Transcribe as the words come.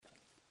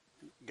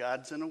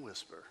God's in a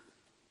whisper.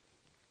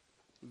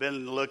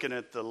 Been looking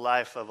at the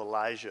life of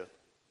Elijah,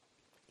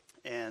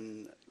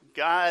 and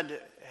God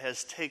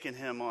has taken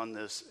him on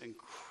this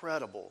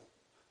incredible,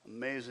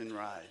 amazing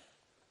ride.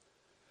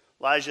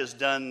 Elijah's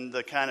done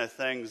the kind of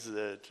things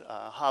that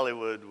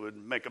Hollywood would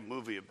make a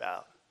movie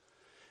about.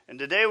 And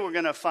today we're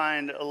going to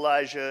find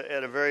Elijah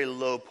at a very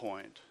low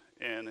point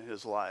in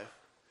his life.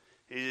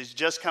 He's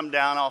just come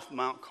down off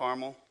Mount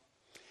Carmel.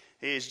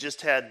 He's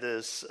just had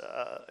this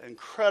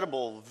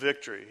incredible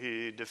victory.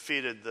 He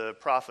defeated the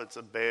prophets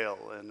of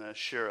Baal and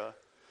Asherah.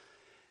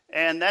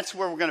 And that's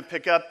where we're going to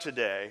pick up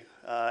today.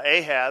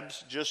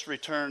 Ahab's just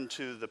returned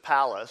to the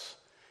palace,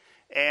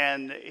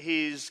 and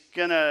he's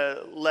going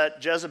to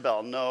let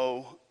Jezebel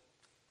know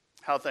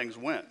how things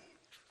went.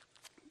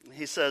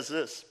 He says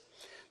this,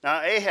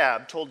 "Now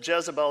Ahab told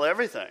Jezebel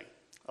everything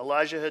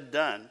Elijah had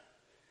done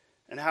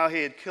and how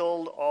he had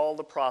killed all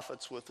the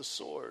prophets with the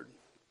sword."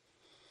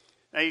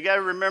 Now you got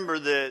to remember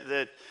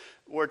that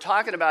we're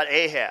talking about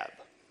Ahab,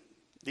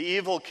 the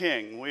evil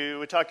king.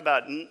 We talked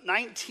about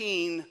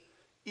 19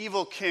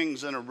 evil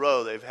kings in a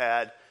row they've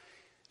had.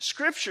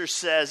 Scripture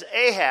says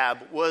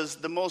Ahab was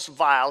the most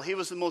vile. He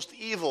was the most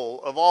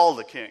evil of all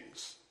the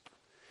kings.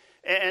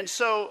 And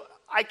so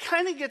I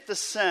kind of get the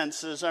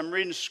sense as I'm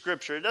reading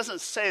Scripture, it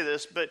doesn't say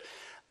this, but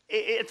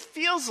it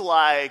feels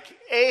like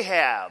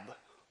Ahab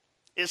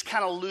is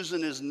kind of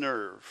losing his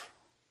nerve,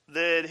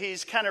 that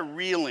he's kind of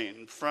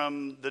reeling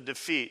from the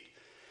defeat.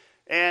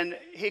 And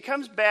he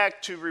comes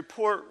back to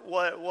report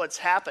what's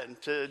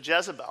happened to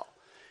Jezebel.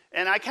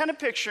 And I kind of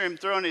picture him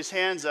throwing his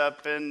hands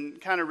up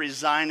and kind of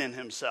resigning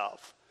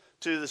himself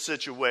to the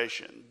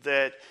situation,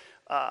 that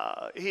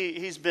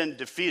he's been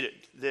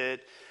defeated,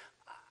 that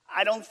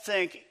I don't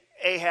think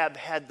Ahab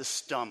had the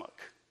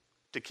stomach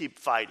to keep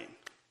fighting,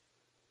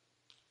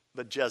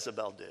 but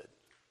Jezebel did.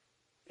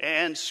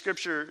 And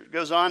Scripture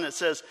goes on, it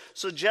says,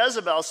 "So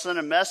Jezebel sent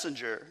a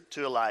messenger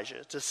to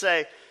Elijah to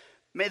say,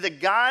 'May the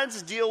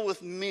gods deal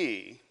with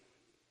me,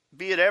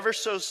 be it ever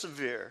so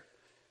severe,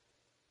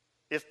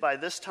 if by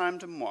this time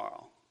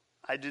tomorrow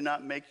I do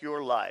not make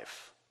your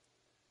life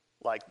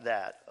like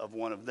that of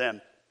one of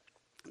them.'"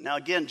 Now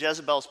again,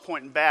 Jezebel's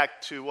pointing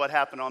back to what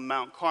happened on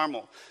Mount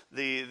Carmel,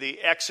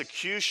 the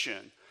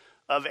execution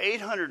of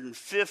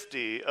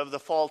 850 of the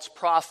false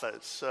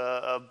prophets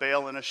of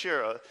Baal and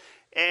Asherah.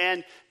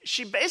 And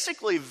she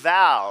basically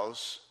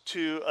vows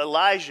to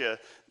Elijah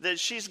that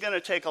she's going to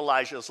take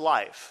Elijah's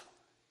life.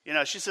 You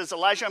know, she says,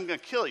 "Elijah, I'm going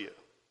to kill you.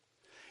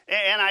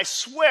 And I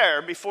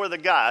swear before the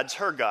gods,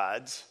 her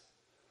gods,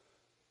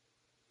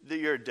 that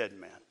you're a dead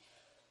man.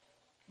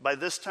 By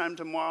this time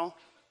tomorrow,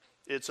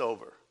 it's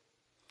over."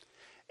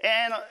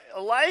 And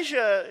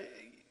Elijah,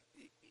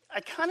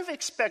 I kind of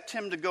expect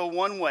him to go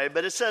one way,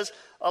 but it says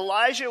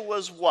Elijah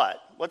was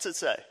what? What's it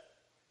say?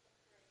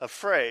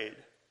 Afraid.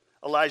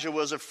 Elijah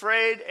was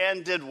afraid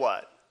and did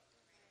what?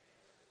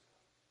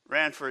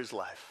 Ran for his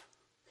life.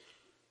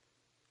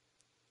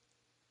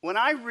 When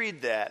I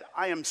read that,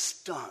 I am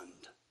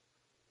stunned.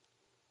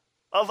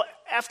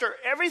 After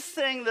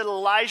everything that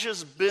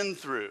Elijah's been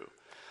through,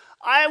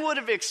 I would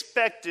have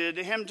expected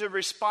him to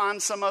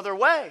respond some other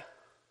way.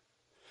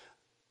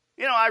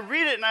 You know, I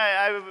read it and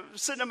I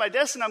was sitting at my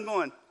desk and I'm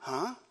going,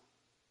 huh?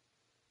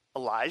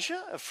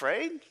 Elijah?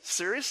 Afraid?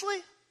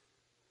 Seriously?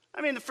 I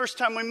mean, the first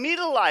time we meet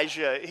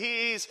Elijah,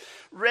 he's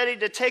ready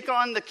to take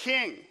on the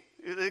king.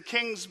 The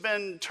king's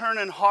been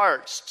turning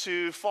hearts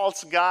to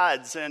false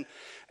gods, and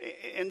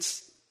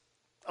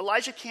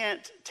Elijah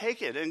can't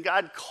take it, and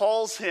God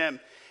calls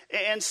him.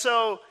 And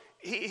so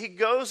he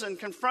goes and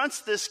confronts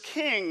this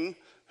king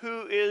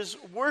who is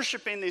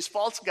worshiping these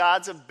false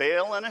gods of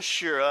Baal and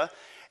Asherah,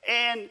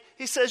 and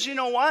he says, "You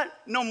know what?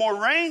 No more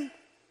rain.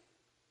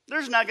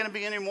 There's not going to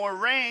be any more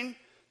rain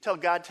till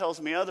God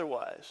tells me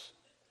otherwise."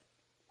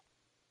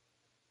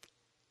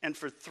 And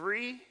for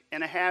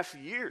 3.5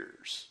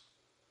 years,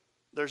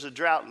 there's a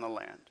drought in the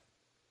land.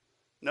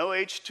 No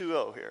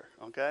H2O here,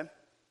 okay?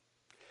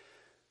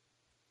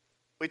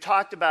 We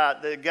talked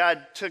about that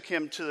God took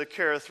him to the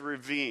Kerith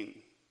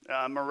Ravine,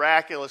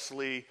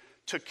 miraculously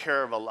took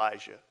care of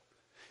Elijah.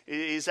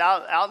 He's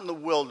out in the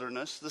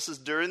wilderness. This is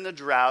during the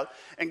drought,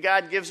 and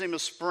God gives him a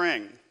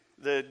spring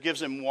that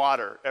gives him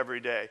water every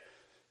day.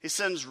 He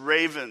sends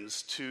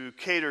ravens to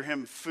cater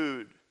him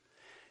food.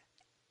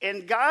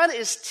 And God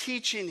is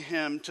teaching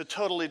him to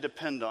totally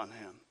depend on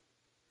him.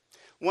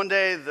 One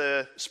day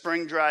the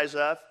spring dries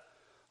up.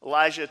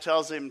 Elijah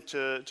tells him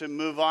to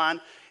move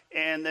on,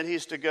 and that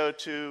he's to go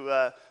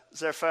to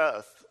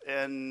Zarephath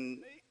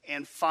and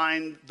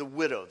find the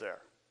widow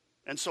there.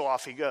 And so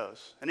off he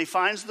goes. And he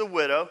finds the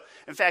widow.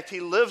 In fact,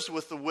 he lives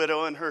with the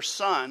widow and her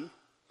son.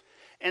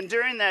 And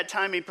during that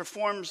time, he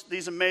performs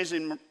these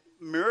amazing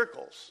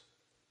miracles.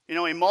 You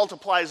know, he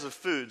multiplies the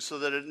food so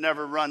that it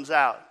never runs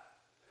out.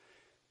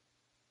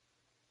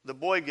 The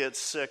boy gets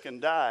sick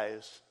and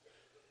dies.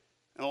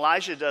 And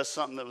Elijah does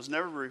something that was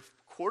never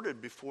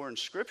recorded before in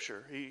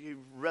Scripture. He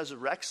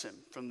resurrects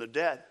him from the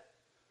dead.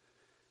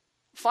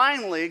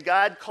 Finally,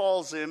 God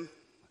calls him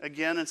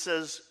again and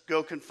says,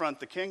 "Go confront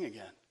the king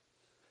again."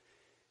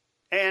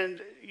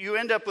 And you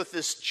end up with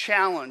this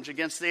challenge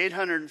against the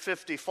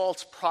 850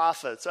 false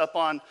prophets up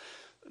on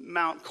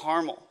Mount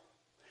Carmel.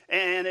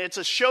 And it's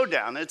a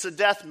showdown. It's a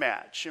death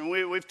match. And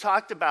we've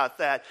talked about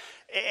that.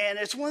 And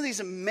it's one of these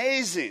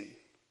amazing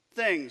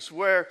things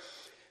where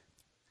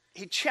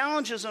he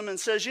challenges them and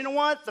says, you know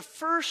what? The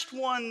first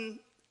one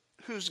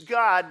whose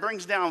God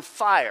brings down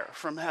fire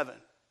from heaven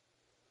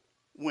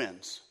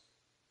wins.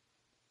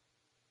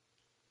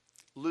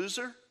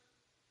 Loser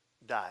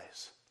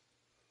dies.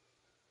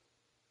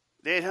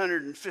 The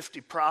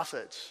 850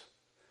 prophets,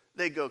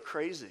 they go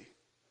crazy.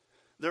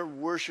 They're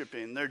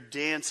worshiping, they're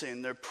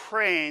dancing, they're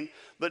praying,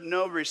 but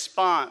no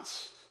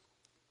response.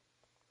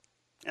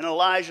 And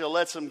Elijah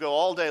lets them go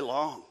all day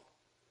long.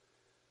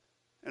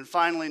 And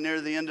finally,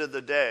 near the end of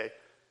the day,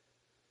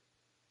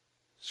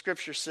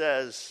 Scripture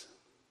says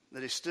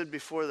that he stood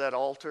before that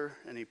altar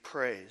and he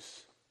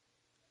prays.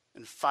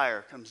 And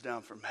fire comes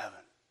down from heaven.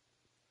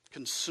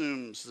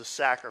 Consumes the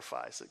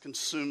sacrifice. It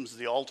consumes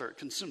the altar. It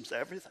consumes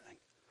everything.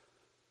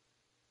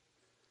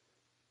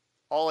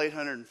 All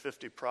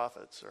 850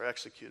 prophets are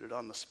executed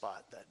on the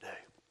spot that day.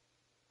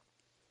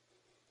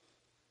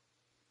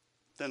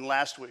 Then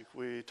last week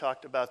we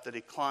talked about that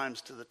he climbs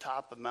to the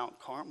top of Mount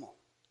Carmel.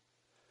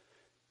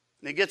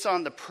 And he gets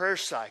on the prayer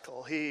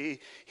cycle. He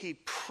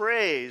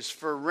prays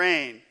for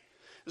rain.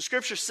 The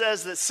scripture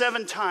says that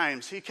 7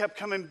 times he kept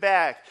coming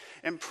back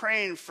and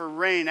praying for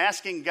rain,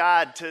 asking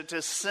God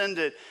to send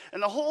it.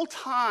 And the whole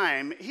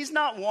time, he's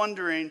not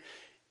wondering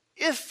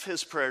if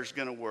his prayer is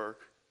going to work.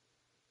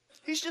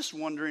 He's just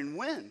wondering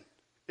when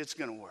it's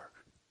going to work.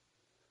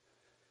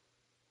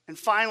 And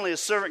finally, a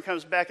servant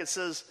comes back and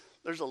says,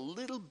 there's a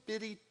little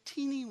bitty,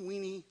 teeny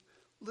weeny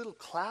little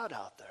cloud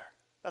out there,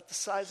 about the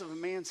size of a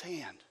man's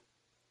hand.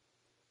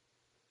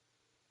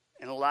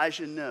 And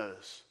Elijah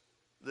knows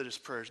that his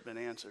prayer's been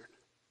answered.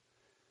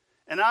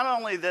 And not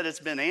only that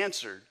it's been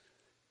answered,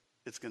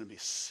 it's going to be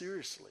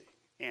seriously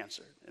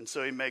answered. And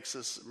so he makes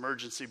this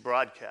emergency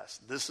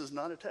broadcast. This is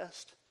not a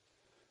test.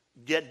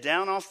 Get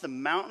down off the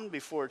mountain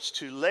before it's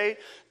too late.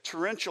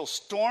 Torrential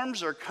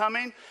storms are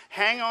coming.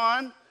 Hang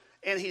on.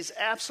 And he's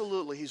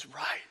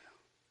right.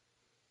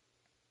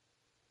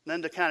 And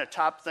then to kind of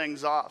top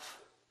things off,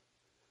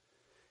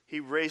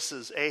 he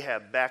races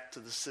Ahab back to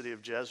the city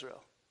of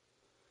Jezreel.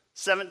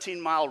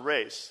 17-mile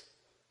race.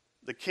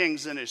 The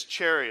king's in his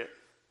chariot.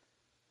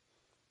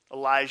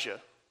 Elijah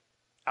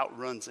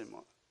outruns him.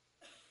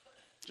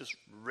 Just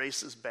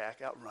races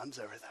back, outruns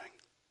everything.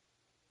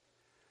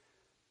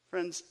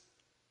 Friends,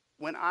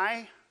 when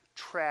I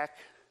track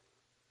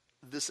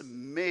this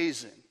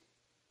amazing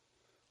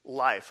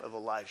life of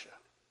Elijah,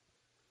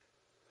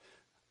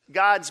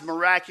 God's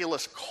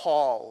miraculous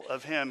call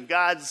of him,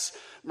 God's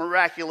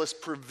miraculous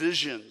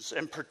provisions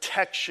and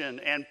protection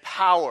and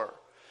power,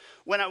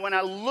 when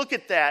I look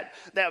at that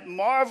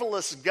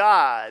marvelous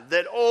God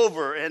that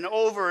over and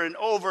over and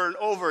over and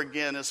over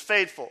again is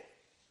faithful,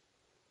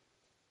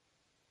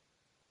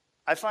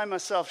 I find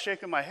myself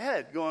shaking my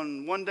head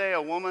going, one day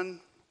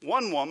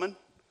one woman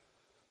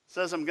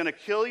says, I'm going to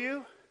kill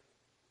you.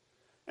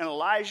 And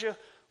Elijah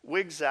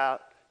wigs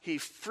out, he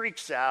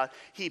freaks out,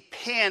 he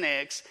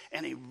panics,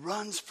 and he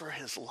runs for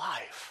his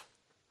life.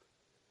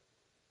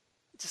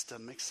 It just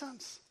doesn't make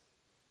sense.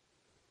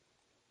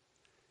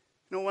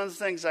 You know, one of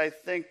the things I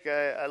think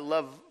I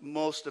love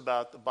most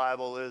about the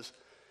Bible is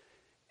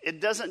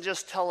it doesn't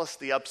just tell us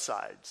the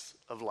upsides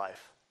of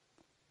life.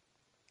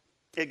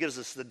 It gives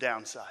us the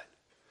downside.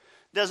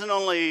 It doesn't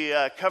only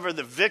cover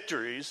the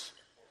victories,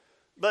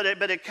 but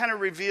it kind of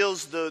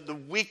reveals the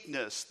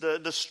weakness,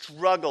 the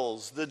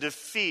struggles, the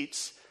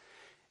defeats.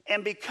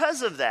 And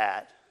because of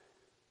that,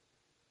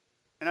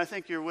 and I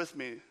think you're with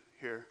me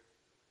here,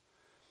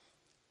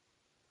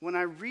 when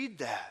I read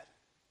that,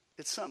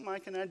 it's something I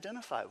can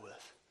identify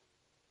with.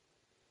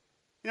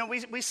 You know,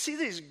 we see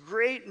these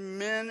great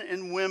men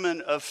and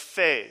women of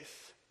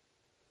faith.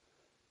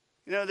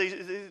 You know,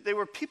 they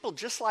were people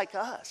just like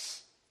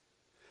us.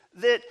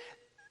 That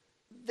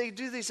they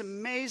do these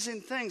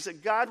amazing things,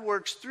 that God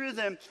works through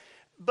them.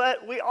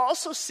 But we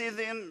also see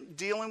them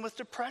dealing with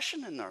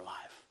depression in their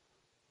life.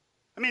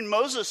 I mean,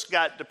 Moses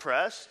got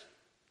depressed.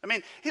 I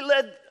mean, he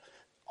led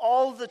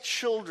all the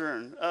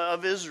children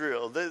of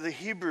Israel, the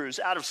Hebrews,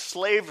 out of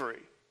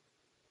slavery.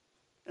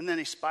 And then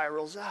he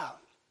spirals out.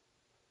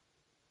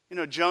 You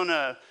know,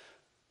 Jonah,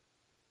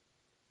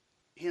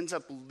 he ends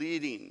up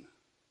leading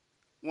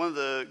one of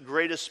the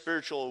greatest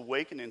spiritual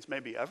awakenings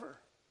maybe ever.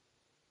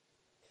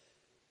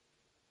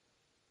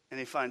 And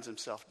he finds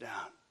himself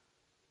down.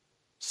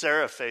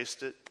 Sarah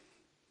faced it.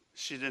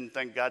 She didn't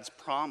think God's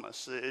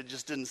promise. It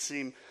just didn't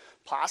seem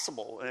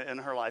possible in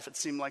her life. It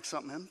seemed like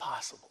something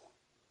impossible.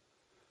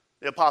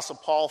 The Apostle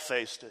Paul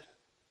faced it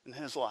in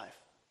his life.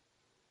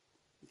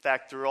 In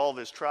fact, through all of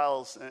his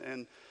trials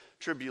and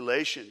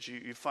tribulations,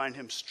 you find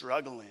him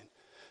struggling.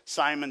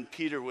 Simon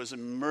Peter was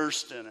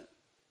immersed in it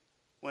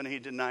when he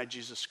denied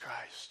Jesus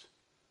Christ.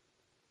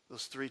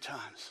 Those 3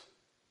 times.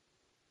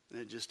 And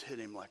it just hit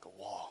him like a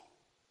wall.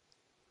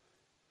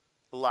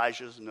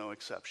 Elijah's no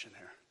exception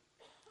here.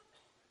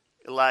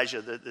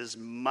 Elijah, this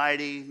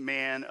mighty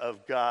man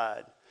of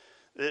God.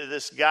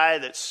 This guy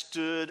that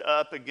stood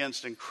up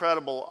against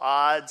incredible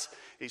odds.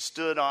 He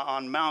stood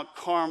on Mount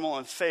Carmel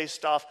and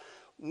faced off.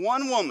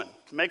 One woman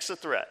makes a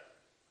threat.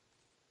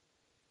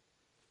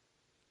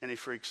 And he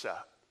freaks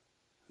out.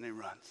 And he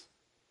runs.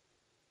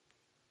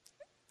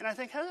 And I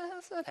think, how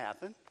does that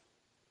happen?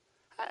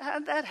 How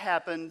did that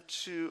happen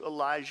to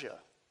Elijah?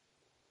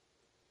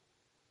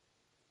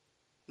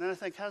 And then I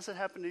think, how does that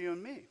happen to you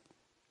and me?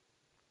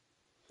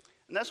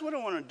 And that's what I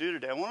want to do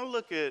today. I want to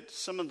look at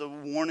some of the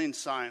warning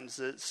signs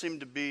that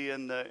seem to be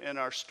in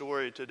our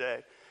story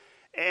today.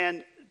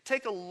 And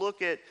take a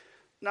look at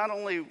not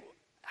only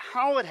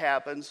how it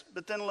happens,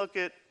 but then look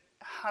at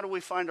how do we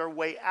find our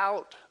way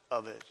out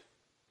of it.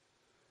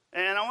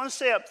 And I want to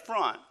say up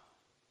front,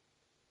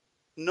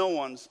 no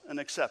one's an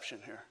exception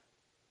here.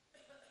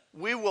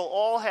 We will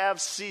all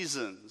have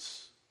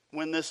seasons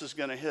when this is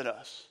going to hit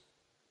us.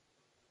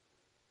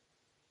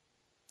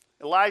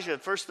 Elijah, the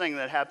first thing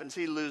that happens,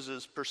 he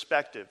loses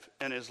perspective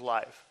in his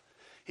life.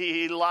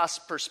 He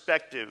lost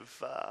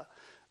perspective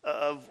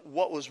of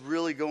what was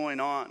really going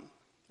on.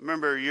 I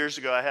remember years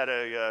ago I had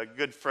a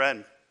good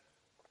friend.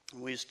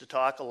 We used to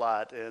talk a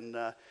lot, and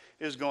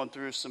he was going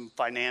through some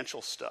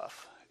financial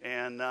stuff.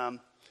 And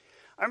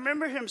I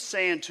remember him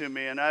saying to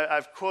me, and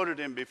I've quoted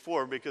him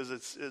before because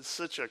it's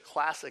such a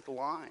classic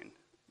line.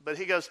 But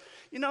he goes,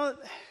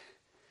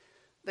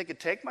 they could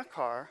take my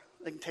car,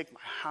 they can take my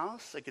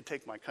house, they could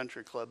take my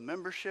country club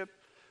membership,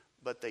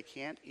 but they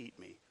can't eat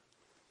me.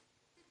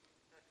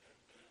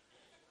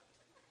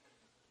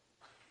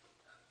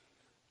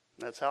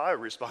 That's how I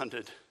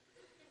responded.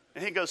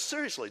 And he goes,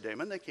 seriously,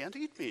 Damon, they can't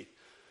eat me.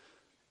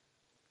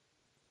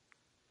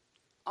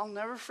 I'll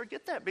never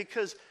forget that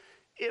because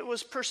it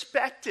was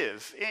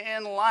perspective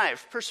in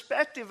life.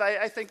 Perspective,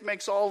 I think,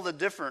 makes all the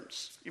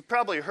difference. You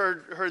probably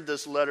heard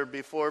this letter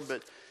before,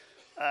 but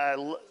I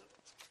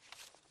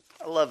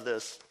love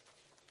this.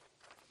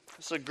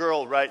 It's a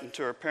girl writing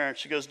to her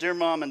parents. She goes, Dear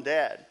Mom and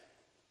Dad,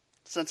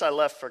 since I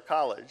left for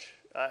college,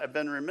 I've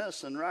been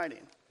remiss in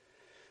writing.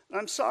 And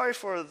I'm sorry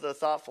for the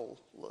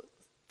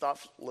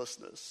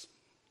thoughtlessness.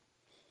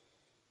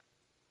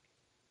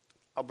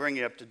 I'll bring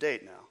you up to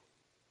date now.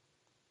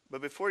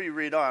 But before you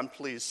read on,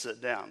 please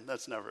sit down.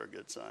 That's never a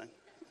good sign.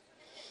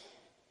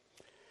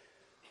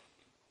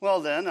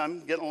 Well then,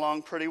 I'm getting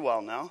along pretty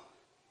well now.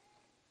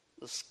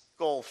 The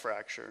skull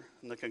fracture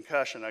and the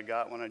concussion I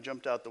got when I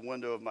jumped out the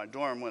window of my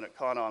dorm when it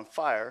caught on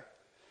fire,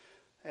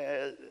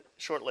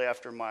 shortly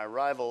after my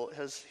arrival,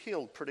 has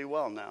healed pretty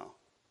well now.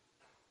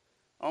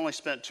 I only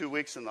spent 2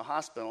 weeks in the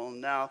hospital, and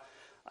now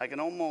I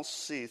can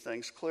almost see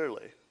things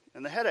clearly,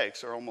 and the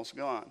headaches are almost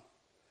gone.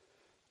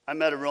 I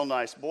met a real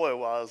nice boy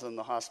while I was in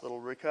the hospital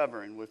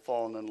recovering. We've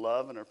fallen in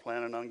love and are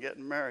planning on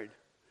getting married.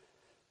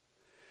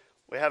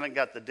 We haven't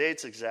got the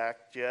dates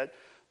exact yet,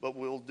 but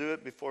we'll do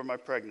it before my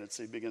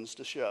pregnancy begins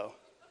to show.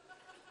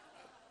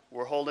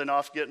 We're holding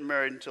off getting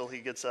married until he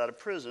gets out of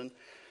prison.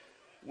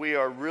 We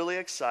are really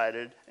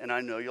excited, and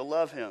I know you'll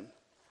love him.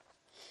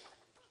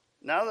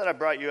 Now that I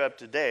brought you up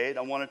to date,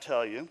 I want to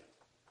tell you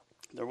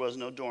there was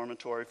no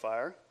dormitory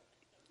fire.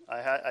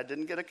 I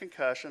didn't get a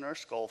concussion or a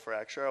skull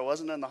fracture. I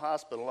wasn't in the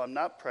hospital. I'm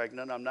not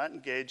pregnant. I'm not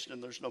engaged,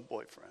 and there's no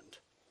boyfriend.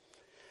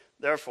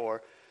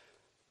 Therefore,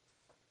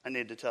 I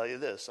need to tell you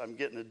this. I'm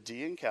getting a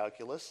D in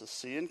calculus, a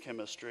C in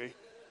chemistry,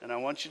 and I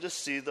want you to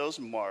see those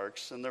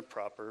marks in their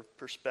proper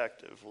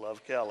perspective.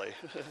 Love, Kelly.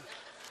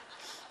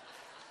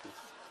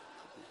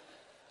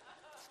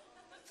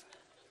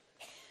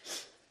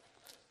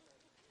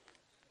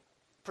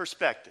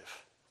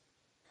 Perspective.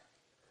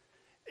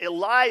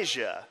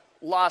 Elijah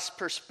lost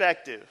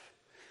perspective.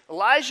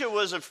 Elijah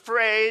was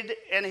afraid,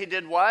 and he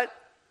did what?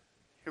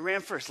 He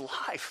ran for his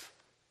life.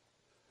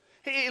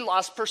 He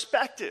lost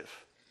perspective.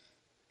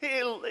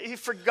 He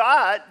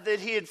forgot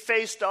that he had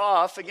faced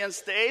off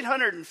against the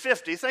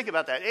 850, think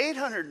about that,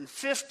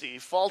 850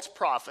 false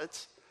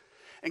prophets,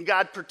 and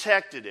God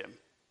protected him.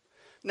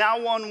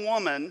 Now one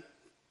woman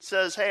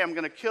says, hey, I'm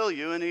going to kill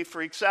you, and he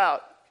freaks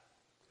out.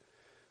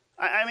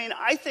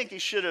 I think he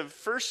should have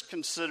first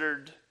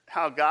considered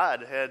how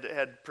God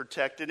had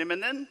protected him,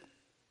 and then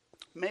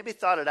maybe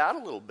thought it out a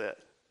little bit.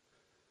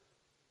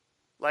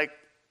 Like,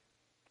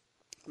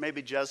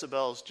 maybe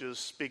Jezebel's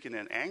just speaking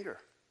in anger.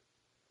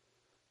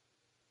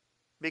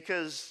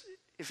 Because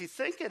if you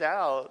think it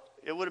out,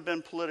 it would have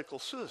been political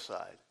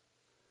suicide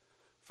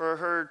for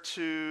her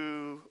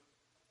to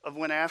have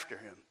went after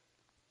him.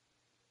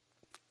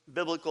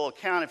 Biblical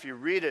account, if you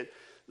read it,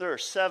 there are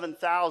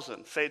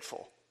 7,000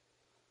 faithful.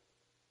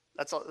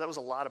 That was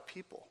a lot of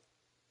people.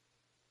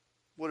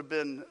 Would have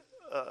been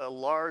a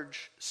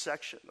large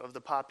section of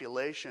the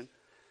population.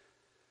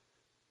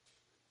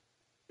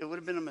 It would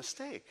have been a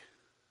mistake.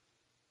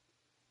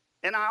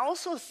 And I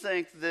also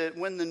think that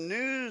when the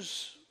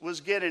news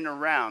was getting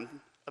around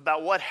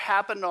about what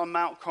happened on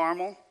Mount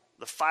Carmel,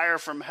 the fire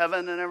from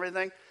heaven and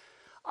everything,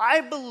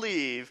 I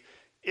believe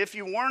if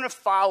you weren't a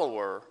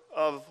follower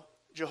of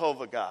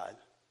Jehovah God,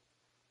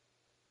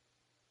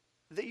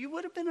 that you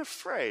would have been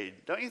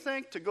afraid, don't you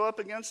think, to go up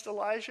against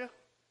Elijah?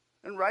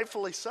 and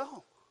rightfully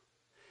so.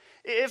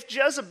 If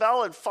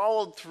Jezebel had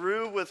followed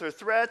through with her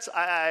threats,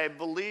 I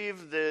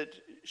believe that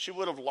she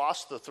would have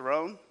lost the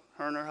throne,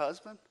 her and her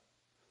husband.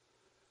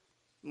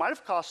 Might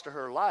have cost her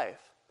her life.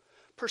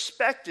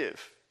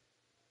 Perspective.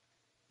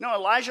 No,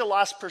 Elijah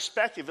lost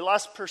perspective. He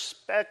lost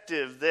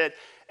perspective that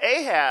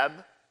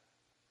Ahab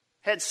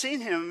had seen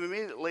him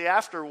immediately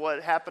after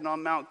what happened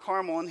on Mount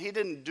Carmel, and he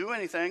didn't do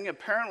anything.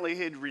 Apparently,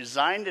 he'd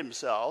resigned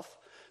himself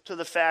to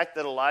the fact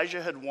that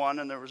Elijah had won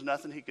and there was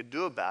nothing he could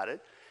do about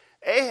it.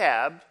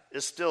 Ahab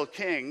is still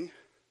king.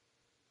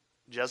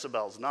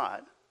 Jezebel's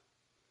not.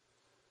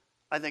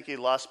 I think he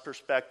lost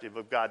perspective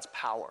of God's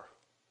power,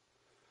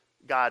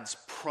 God's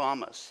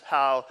promise,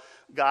 how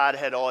God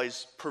had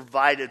always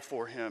provided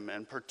for him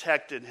and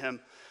protected him.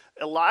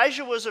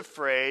 Elijah was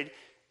afraid,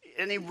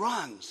 and he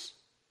runs.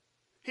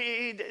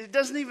 He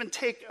doesn't even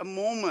take a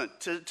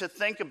moment to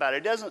think about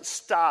it. He doesn't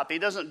stop. He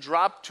doesn't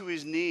drop to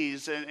his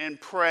knees and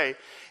pray.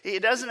 He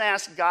doesn't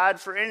ask God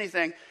for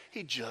anything.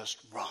 He just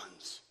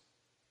runs.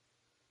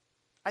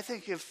 I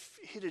think if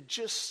he'd have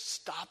just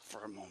stopped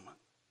for a moment,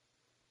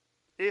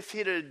 if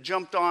he'd have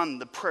jumped on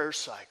the prayer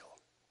cycle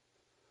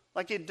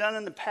like he'd done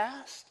in the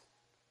past,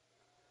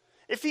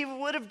 if he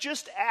would have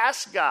just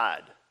asked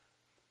God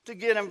to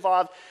get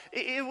involved,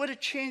 it would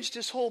have changed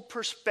his whole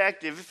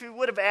perspective. If he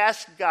would have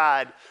asked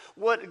God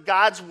what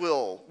God's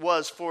will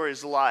was for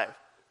his life,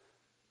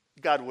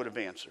 God would have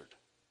answered.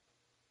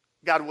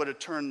 God would have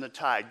turned the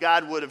tide.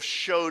 God would have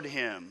showed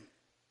him.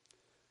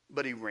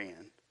 But he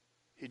ran.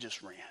 He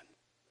just ran.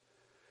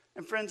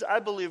 And friends, I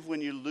believe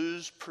when you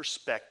lose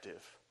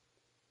perspective,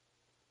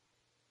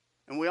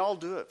 and we all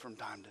do it from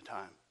time to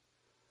time,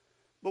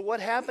 but what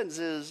happens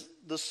is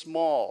the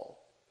small,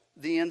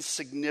 the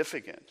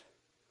insignificant,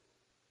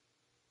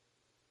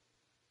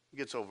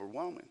 gets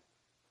overwhelming.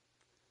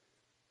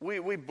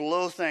 We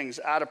blow things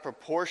out of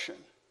proportion.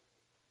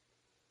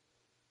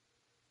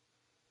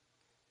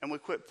 And we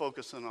quit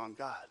focusing on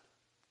God.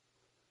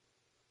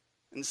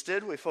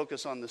 Instead, we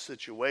focus on the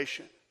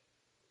situation.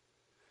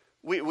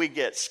 We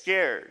get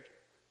scared.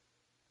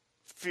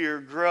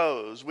 Fear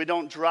grows. We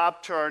don't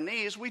drop to our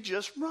knees. We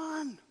just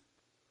run.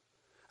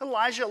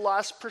 Elijah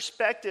lost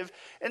perspective,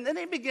 and then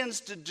he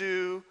begins to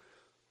do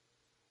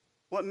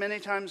what many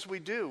times we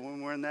do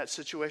when we're in that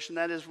situation.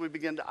 That is, we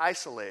begin to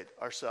isolate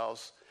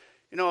ourselves.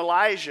 You know,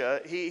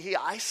 Elijah, he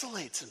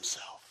isolates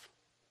himself.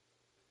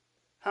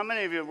 How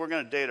many of you, we're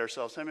going to date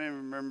ourselves, how many of you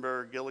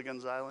remember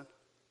Gilligan's Island?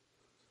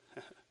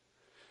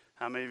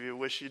 How many of you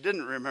wish you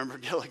didn't remember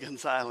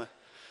Gilligan's Island?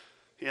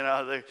 You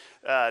know,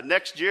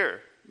 next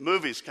year,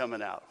 movie's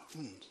coming out.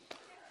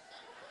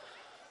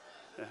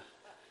 Yeah.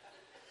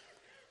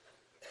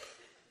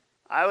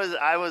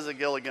 I was a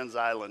Gilligan's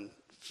Island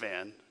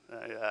fan.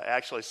 I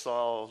actually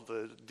saw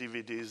the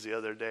DVDs the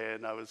other day,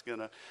 and I was going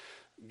to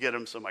get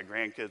them so my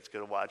grandkids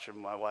could watch them.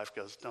 My wife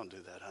goes, "Don't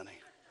do that, honey."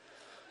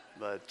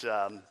 But,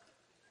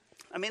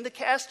 I mean, the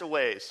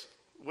castaways,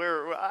 they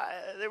were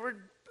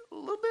a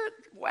little bit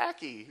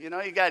wacky. You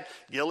know, you got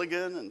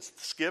Gilligan and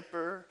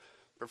Skipper,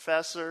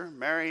 Professor,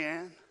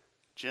 Marianne,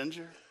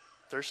 Ginger,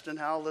 Thurston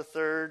Howell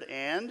III,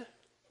 and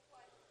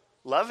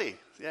Lovey.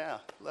 Yeah,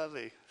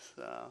 Lovey.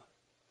 So,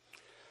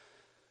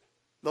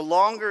 the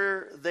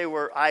longer they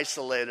were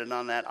isolated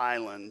on that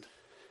island,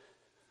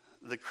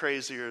 the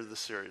crazier the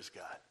series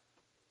got.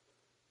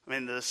 I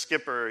mean, the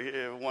skipper,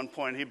 at one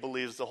point, he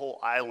believes the whole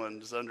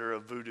island is under a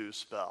voodoo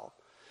spell.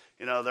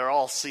 You know, they're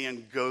all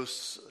seeing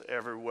ghosts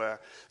everywhere.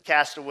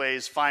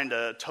 Castaways find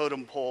a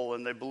totem pole,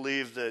 and they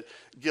believe that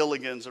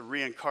Gilligan's a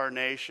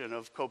reincarnation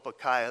of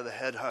Kopakaya, the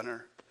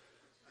headhunter.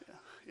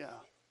 Yeah.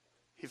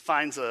 He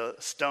finds a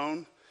stone,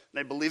 and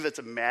they believe it's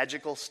a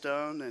magical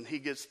stone, and he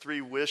gets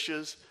 3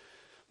 wishes.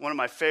 One of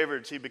my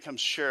favorites, he becomes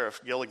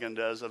sheriff, Gilligan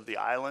does, of the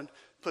island,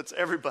 puts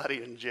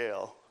everybody in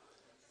jail.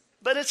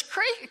 But it's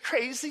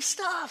crazy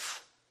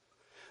stuff.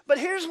 But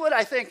here's what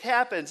I think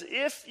happens.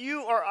 If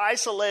you are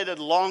isolated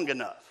long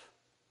enough,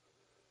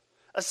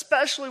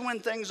 especially when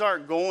things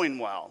aren't going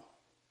well,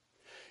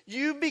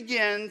 you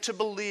begin to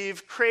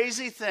believe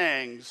crazy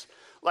things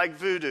like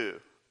voodoo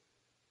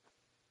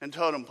and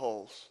totem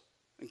poles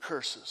and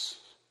curses.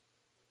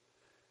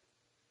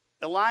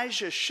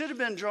 Elijah should have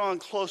been drawn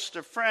close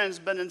to friends,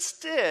 but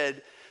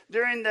instead,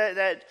 during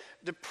that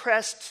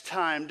depressed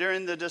time,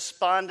 during the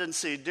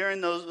despondency, during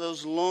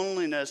those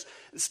loneliness,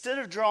 instead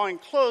of drawing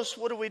close,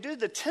 what do?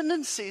 The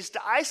tendency is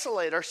to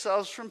isolate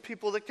ourselves from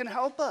people that can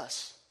help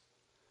us.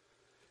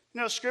 You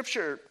know,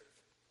 Scripture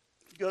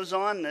goes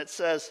on and it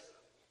says,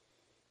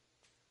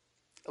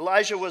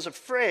 Elijah was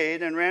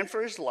afraid and ran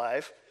for his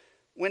life.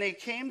 When he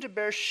came to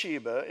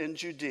Beersheba in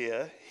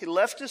Judea, he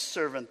left his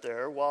servant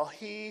there while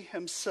he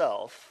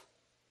himself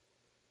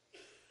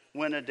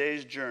went a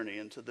day's journey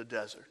into the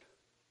desert.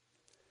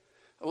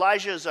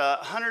 Elijah is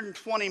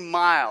 120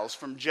 miles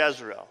from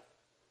Jezreel.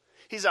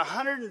 He's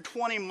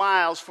 120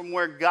 miles from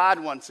where God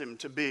wants him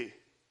to be.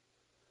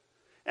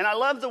 And I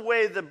love the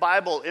way the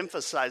Bible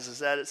emphasizes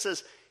that. It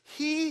says,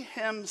 he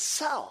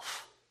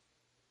himself.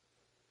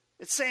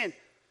 It's saying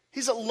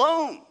he's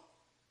alone.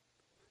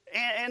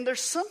 And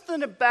there's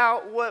something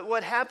about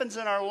what happens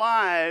in our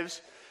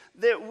lives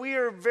that we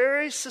are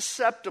very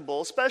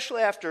susceptible,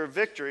 especially after a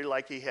victory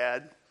like he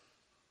had,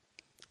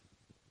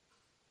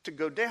 to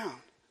go down,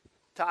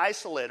 to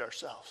isolate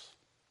ourselves.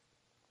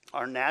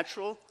 Our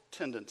natural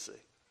tendency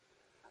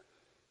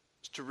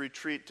is to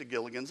retreat to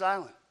Gilligan's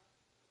Island.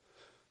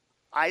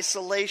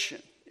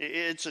 Isolation.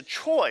 It's a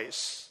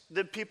choice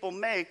that people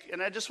make,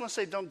 and I just want to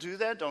say, don't do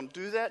that, don't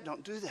do that,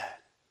 don't do that.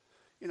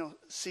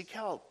 Seek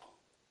help.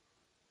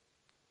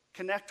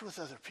 Connect with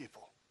other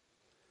people.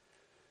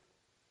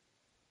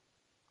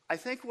 I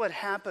think what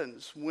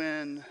happens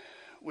when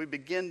we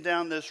begin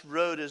down this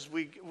road is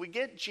we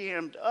get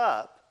jammed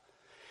up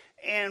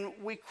and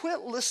we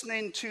quit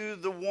listening to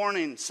the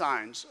warning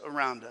signs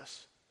around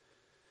us.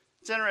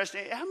 It's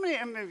interesting. How many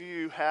of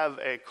you have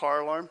a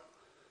car alarm?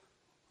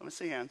 Let me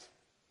see hands.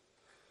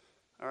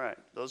 All right.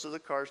 Those are the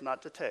cars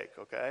not to take,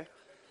 okay?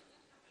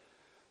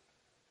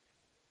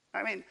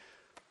 I mean,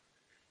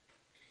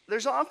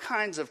 there's all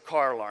kinds of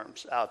car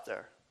alarms out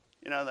there.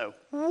 The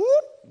whoop,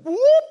 whoop,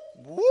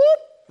 whoop,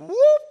 whoop,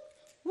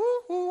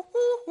 whoop, whoop,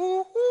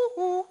 whoop,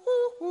 whoop,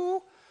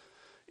 whoop,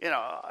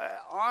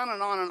 on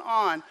and on and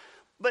on.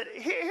 But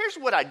here's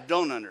what I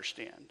don't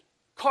understand.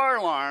 Car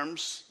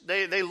alarms,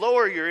 they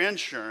lower your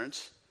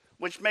insurance,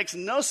 which makes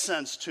no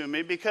sense to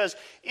me because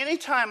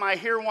anytime I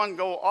hear one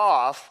go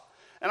off,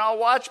 and I'll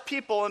watch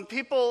people, and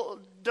people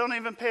don't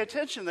even pay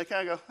attention. They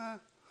kind of go, huh?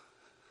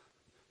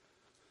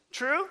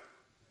 True?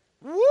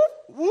 Whoop,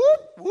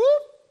 whoop,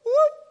 whoop,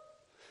 whoop.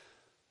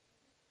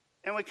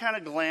 And we kind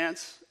of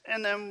glance,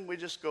 and then we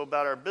just go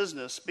about our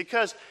business.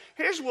 Because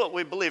here's what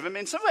we believe. I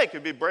mean, somebody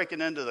could be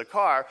breaking into the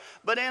car,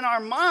 but in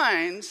our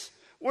minds,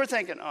 we're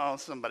thinking, oh,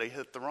 somebody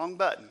hit the wrong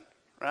button,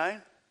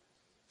 right?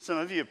 Some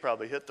of you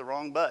probably hit the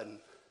wrong button.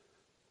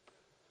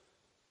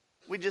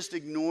 We just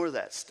ignore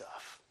that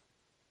stuff.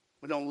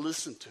 We don't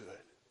listen to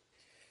it.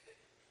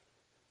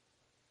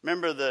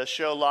 Remember the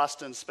show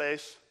Lost in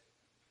Space?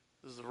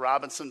 This is the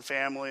Robinson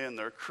family and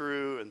their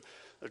crew, and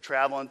they're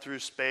traveling through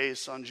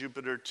space on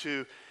Jupiter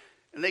 2.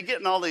 And they get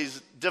in all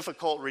these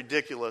difficult,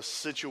 ridiculous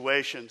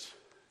situations.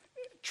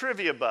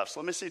 Trivia buffs.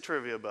 Let me see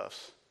trivia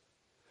buffs.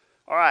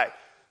 All right.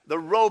 The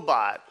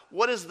robot.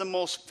 What is the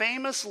most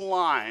famous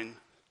line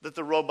that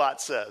the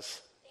robot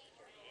says?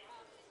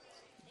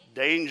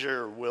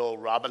 Danger, Will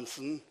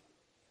Robinson.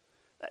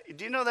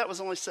 Do you know that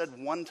was only said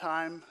one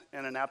time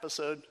in an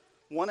episode?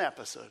 One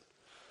episode.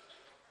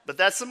 But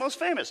that's the most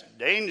famous.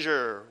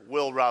 Danger,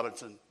 Will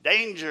Robinson.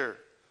 Danger.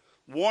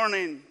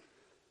 Warning.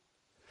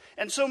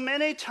 And so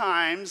many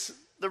times,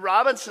 the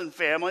Robinson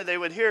family, they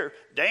would hear,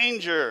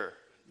 danger,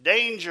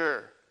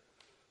 danger.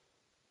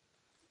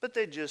 But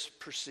they'd just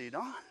proceed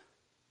on.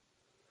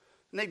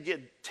 And they'd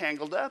get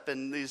tangled up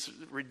in these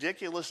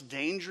ridiculous,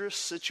 dangerous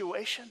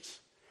situations.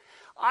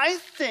 I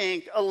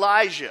think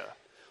Elijah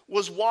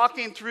was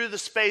walking through the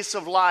space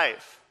of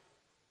life.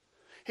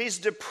 He's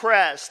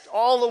depressed.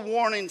 All the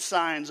warning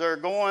signs are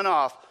going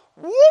off.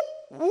 Whoop,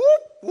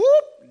 whoop,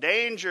 whoop.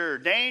 Danger,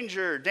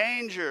 danger,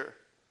 danger.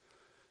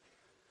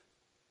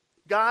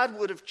 God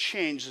would have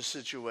changed the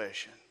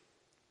situation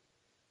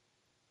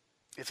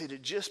if he'd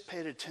have just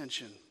paid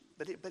attention.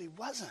 But he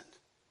wasn't.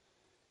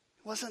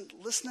 He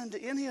wasn't listening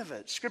to any of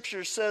it.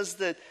 Scripture says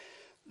that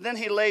then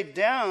he laid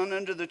down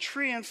under the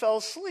tree and fell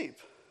asleep.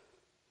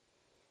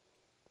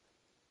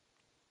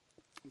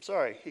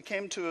 He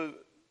came to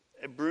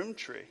a broom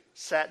tree,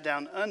 sat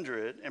down under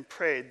it, and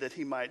prayed that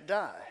he might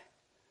die.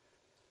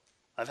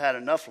 I've had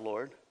enough,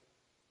 Lord.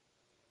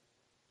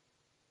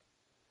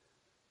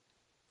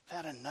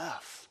 I've had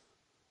enough.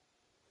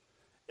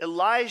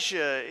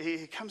 Elijah,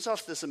 he comes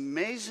off this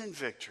amazing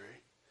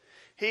victory.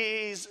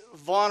 He's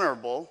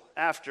vulnerable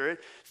after it.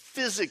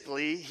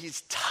 Physically,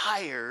 he's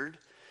tired.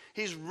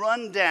 He's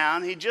run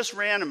down. He just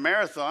ran a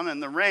marathon in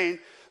the rain,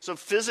 so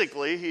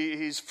physically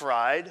he's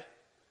fried.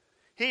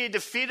 He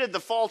defeated the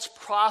false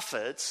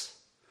prophets.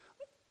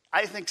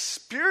 I think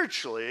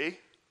spiritually,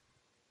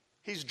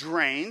 he's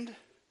drained.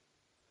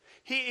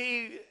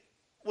 He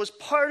was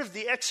part of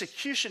the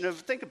execution of,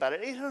 think about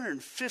it,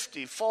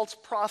 850 false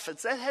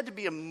prophets. That had to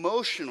be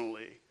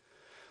emotionally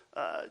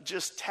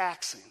just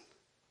taxing.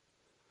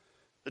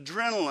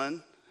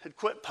 Adrenaline had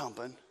quit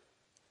pumping.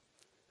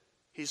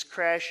 He's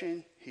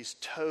crashing. He's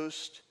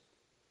toast.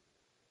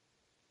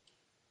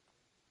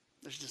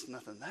 There's just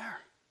nothing there.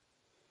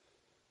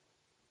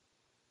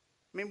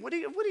 I mean, what do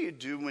you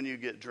do when you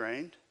get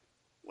drained?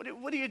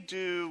 What do you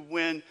do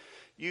when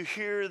you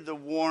hear the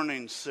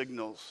warning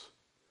signals?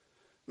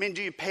 I mean,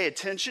 do you pay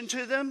attention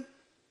to them?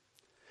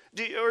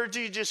 Or do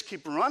you just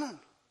keep running?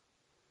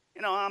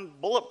 I'm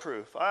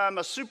bulletproof. I'm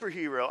a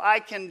superhero. I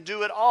can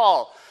do it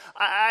all.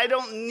 I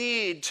don't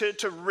need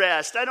to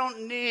rest. I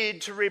don't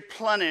need to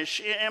replenish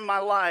in my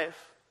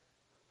life.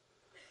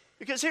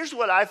 Because here's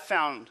what I've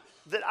found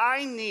that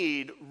I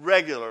need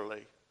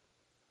regularly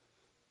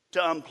to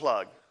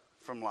unplug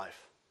from life.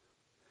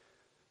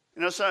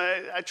 So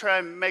I try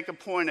and make a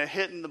point of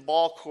hitting the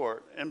ball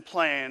court and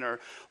playing or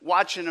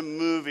watching a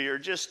movie or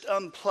just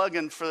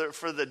unplugging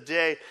for the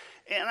day.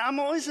 And I'm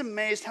always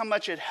amazed how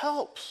much it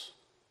helps.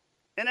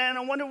 And I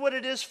wonder what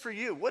it is for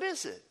you. What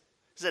is it?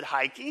 Is it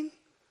hiking?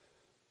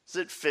 Is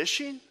it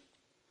fishing?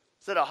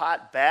 Is it a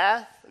hot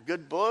bath, a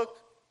good book,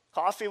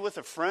 coffee with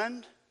a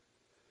friend?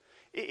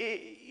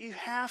 You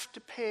have to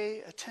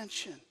pay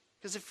attention.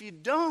 Because if you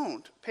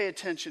don't pay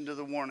attention to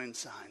the warning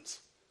signs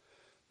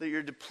that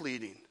you're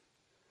depleting,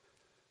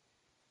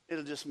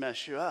 it'll just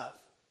mess you up.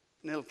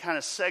 And it'll kind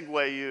of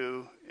segue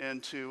you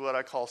into what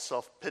I call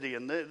self-pity.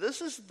 And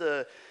this is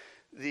the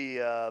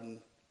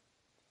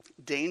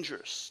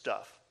dangerous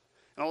stuff.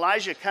 And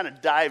Elijah kind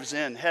of dives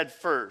in head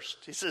first.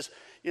 He says,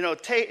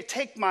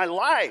 take my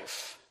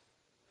life.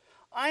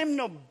 I'm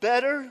no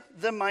better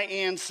than my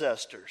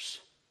ancestors.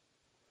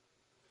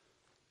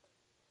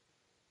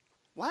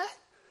 What?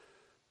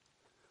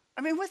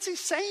 I mean, what's he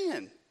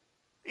saying?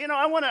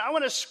 I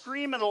want to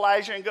scream at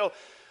Elijah and go,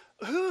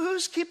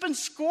 who's keeping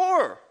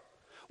score?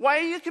 Why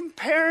are you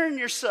comparing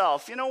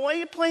yourself? Why are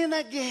you playing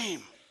that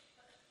game?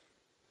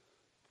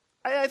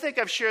 I think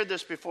I've shared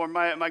this before.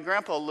 My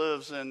grandpa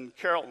lives in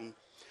Carrollton.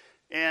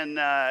 And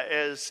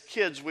as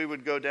kids, we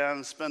would go down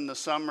and spend the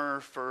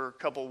summer for a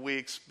couple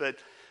weeks. But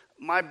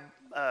my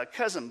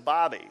cousin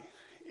Bobby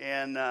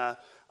and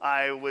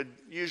I would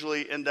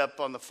usually end up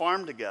on the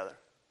farm together.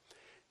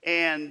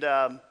 And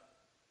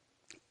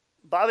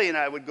Bobby and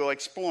I would go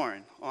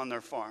exploring on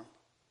their farm.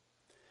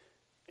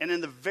 And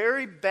in the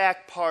very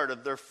back part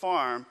of their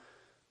farm,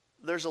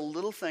 there's a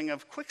little thing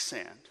of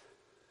quicksand.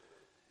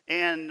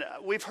 And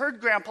we've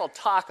heard Grandpa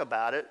talk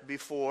about it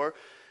before.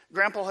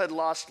 Grandpa had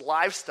lost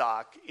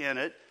livestock in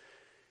it.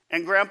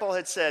 And Grandpa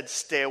had said,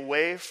 stay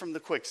away from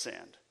the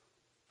quicksand.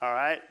 All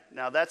right?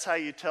 Now, that's how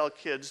you tell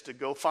kids to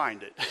go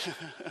find it.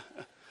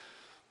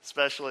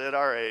 Especially at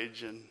our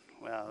age. And,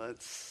 well,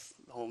 that's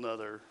a whole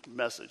nother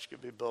message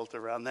could be built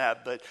around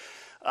that. But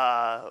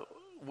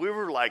we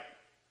were like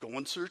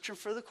going searching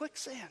for the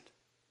quicksand.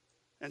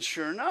 And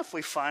sure enough,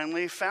 we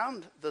finally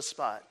found the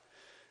spot.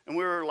 And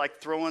we were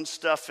like throwing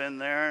stuff in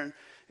there, and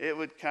it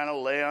would kind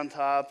of lay on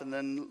top, and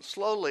then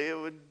slowly it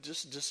would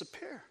just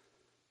disappear.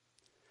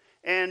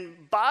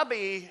 And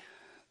Bobby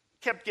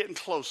kept getting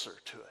closer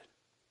to it.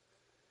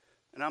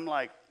 And I'm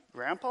like,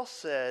 Grandpa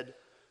said,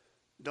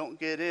 don't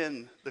get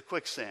in the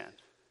quicksand.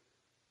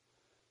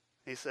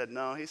 He said,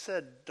 no. He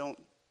said,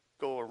 don't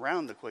go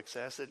around the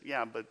quicksand. I said,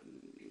 yeah, but,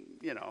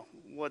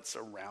 what's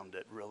around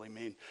it really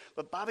mean?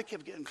 But Bobby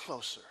kept getting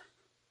closer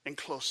and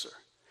closer.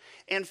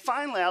 And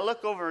finally, I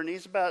look over, and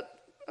he's about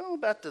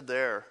to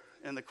there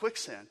in the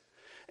quicksand.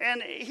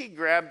 And he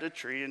grabbed a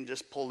tree and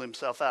just pulled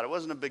himself out. It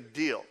wasn't a big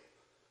deal.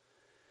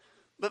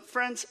 But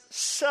friends,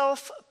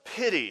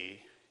 self-pity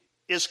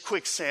is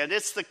quicksand.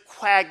 It's the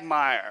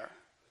quagmire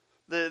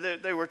that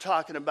they were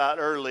talking about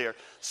earlier.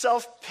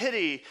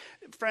 Self-pity,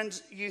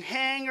 friends, you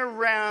hang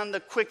around the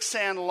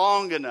quicksand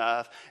long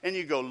enough, and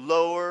you go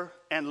lower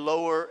and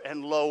lower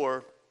and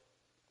lower.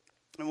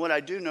 And what I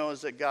do know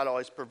is that God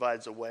always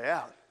provides a way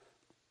out.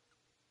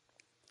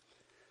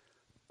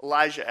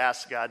 Elijah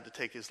asked God to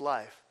take his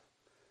life.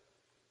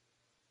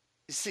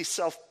 You see,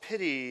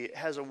 self-pity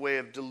has a way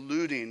of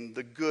diluting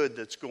the good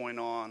that's going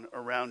on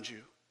around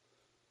you.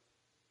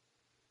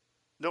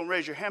 Don't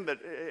raise your hand, but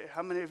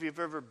how many of you have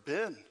ever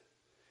been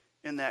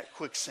in that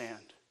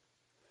quicksand?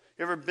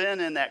 You ever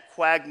been in that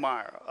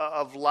quagmire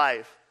of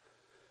life?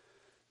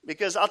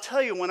 Because I'll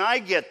tell you, when I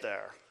get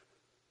there,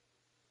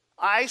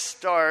 I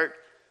start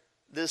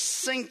this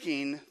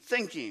sinking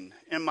thinking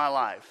in my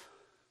life.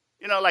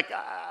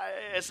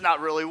 It's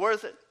not really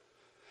worth it.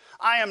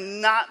 I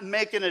am not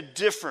making a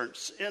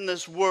difference in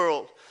this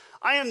world.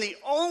 I am the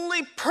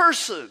only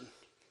person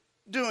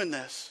doing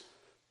this.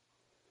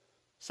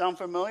 Sound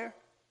familiar?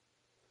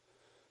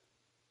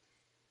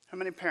 How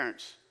many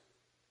parents?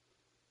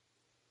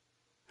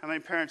 How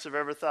many parents have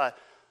ever thought,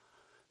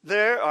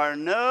 there are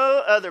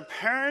no other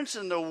parents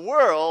in the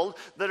world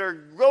that are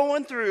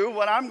going through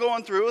what I'm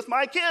going through with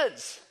my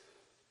kids?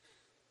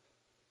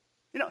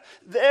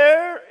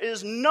 There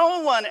is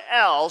no one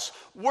else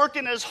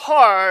working as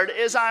hard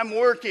as I'm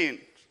working.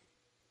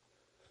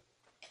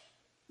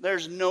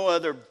 There's no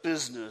other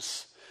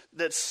business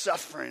that's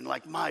suffering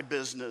like my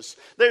business.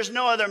 There's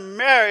no other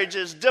marriage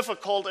as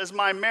difficult as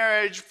my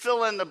marriage.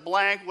 Fill in the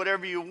blank,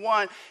 whatever you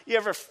want. You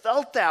ever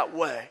felt that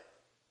way?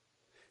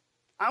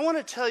 I want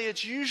to tell you,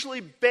 it's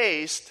usually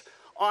based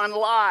on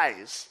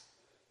lies.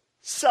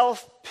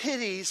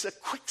 Self-pity's a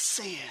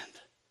quicksand,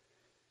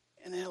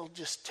 and it'll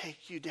just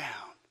take you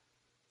down.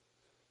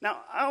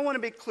 Now, I want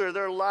to be clear.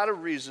 There are a lot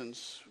of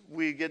reasons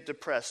we get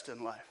depressed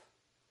in life.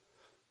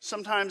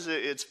 Sometimes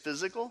it's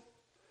physical.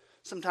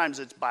 Sometimes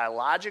it's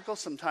biological.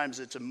 Sometimes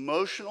it's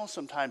emotional.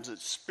 Sometimes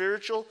it's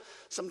spiritual.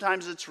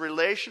 Sometimes it's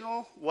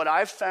relational. What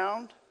I've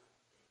found,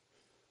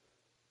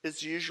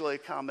 it's usually a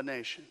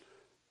combination.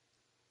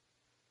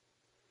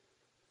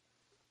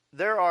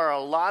 There are a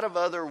lot of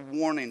other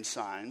warning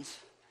signs,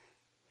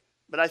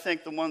 but I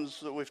think the ones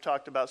that we've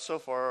talked about so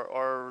far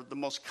are the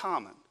most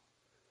common.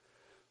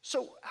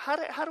 So how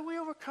do we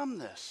overcome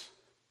this?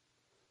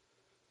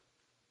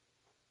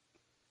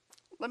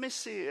 Let me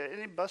see.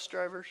 Any bus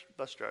drivers?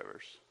 Bus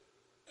drivers.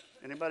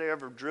 Anybody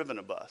ever driven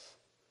a bus?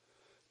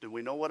 Do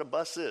we know what a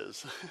bus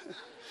is?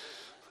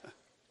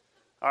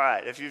 All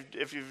right, if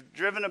you've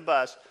driven a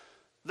bus,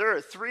 there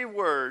are 3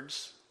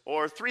 words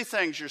or 3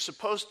 things you're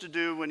supposed to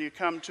do when you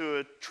come to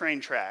a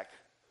train track.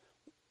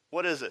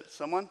 What is it?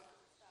 Someone?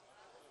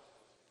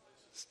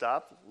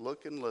 Stop,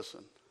 look, and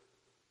listen.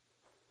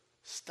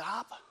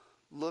 Stop,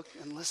 look,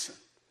 and listen.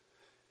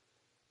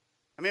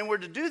 I mean, we're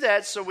to do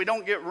that so we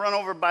don't get run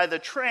over by the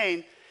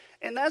train,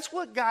 and that's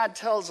what God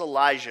tells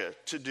Elijah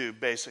to do,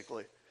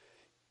 basically.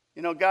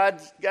 You know,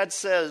 God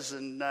says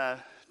in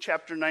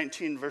chapter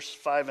 19, verse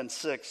 5 and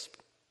 6,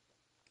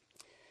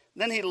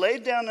 "Then he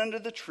laid down under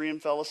the tree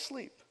and fell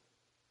asleep.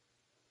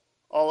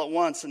 All at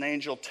once an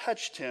angel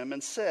touched him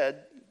and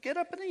said, 'Get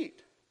up and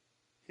eat.'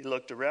 He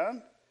looked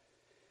around,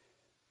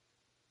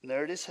 and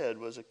there at his head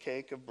was a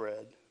cake of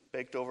bread,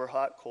 baked over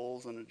hot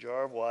coals and a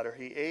jar of water.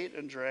 He ate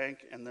and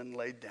drank and then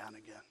laid down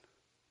again."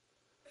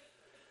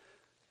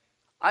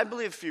 I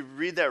believe if you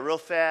read that real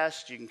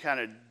fast, you can kind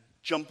of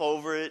jump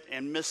over it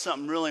and miss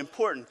something really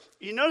important.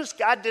 You notice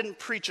God didn't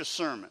preach a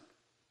sermon.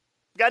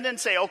 God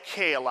didn't say,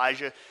 "Okay,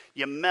 Elijah,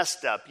 you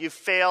messed up. You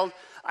failed.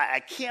 I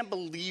can't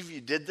believe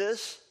you did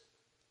this."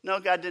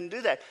 No, God didn't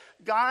do that.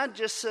 God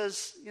just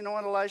says, "You know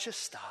what, Elijah?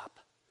 Stop.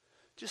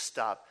 Just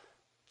stop.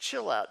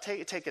 Chill out.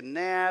 Take a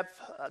nap.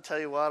 I'll tell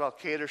you what, I'll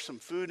cater some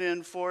food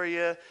in for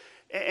you."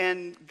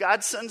 And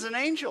God sends an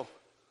angel.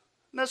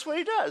 And that's what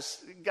he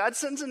does. God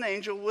sends an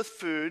angel with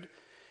food,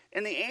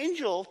 and the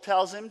angel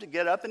tells him to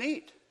get up and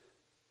eat.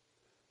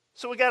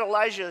 So we got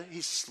Elijah.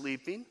 He's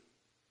sleeping.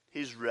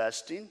 He's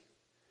resting.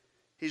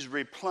 He's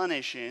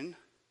replenishing.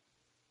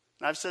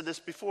 And I've said this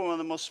before, one of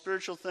the most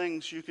spiritual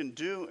things you can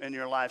do in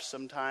your life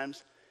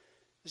sometimes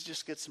is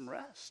just get some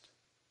rest.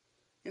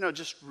 You know,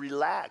 just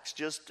relax.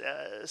 Just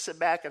sit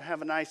back and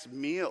have a nice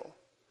meal.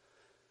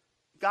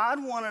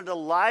 God wanted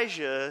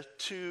Elijah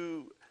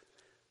to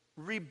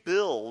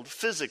rebuild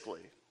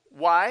physically.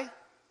 Why?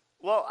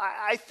 Well,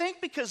 I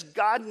think because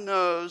God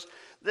knows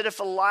that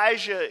if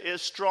Elijah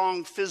is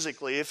strong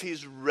physically, if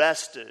he's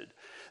rested,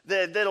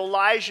 that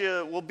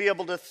Elijah will be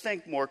able to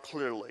think more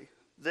clearly,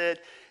 that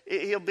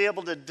he'll be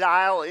able to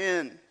dial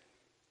in.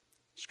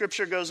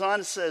 Scripture goes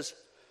on, it says,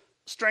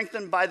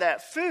 "Strengthened by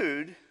that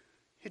food,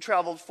 he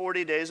traveled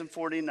 40 days and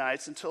 40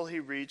 nights until he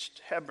reached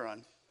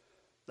Hebron,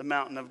 the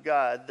mountain of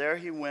God. There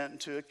he went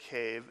into a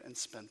cave and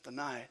spent the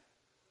night."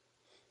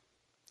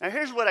 Now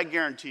here's what I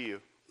guarantee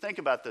you. Think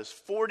about this,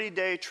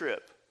 40-day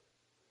trip.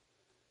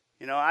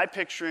 You know, I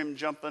picture him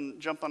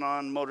jumping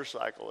on a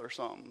motorcycle or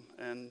something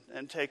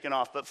and taking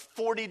off. But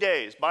 40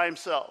 days by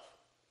himself.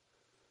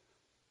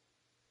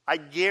 I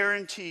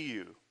guarantee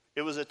you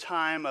it was a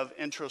time of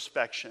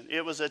introspection.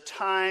 It was a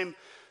time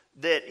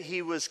that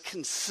he was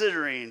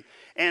considering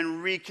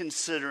and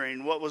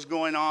reconsidering what was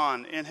going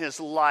on in his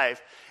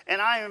life.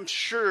 And I am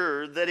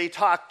sure that he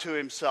talked to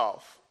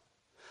himself.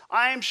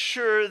 I am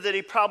sure that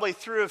he probably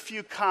threw a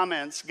few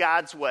comments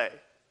God's way.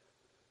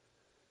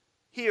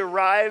 He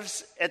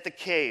arrives at the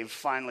cave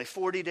finally,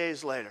 40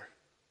 days later.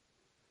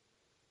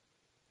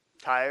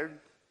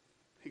 Tired.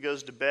 He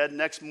goes to bed.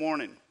 Next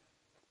morning,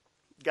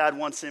 God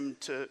wants him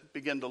to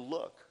begin to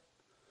look.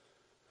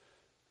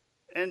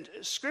 And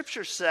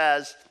Scripture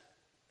says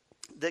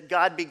that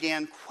God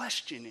began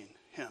questioning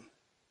him.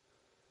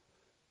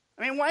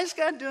 I mean, why is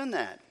God doing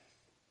that?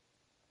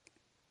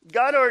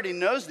 God already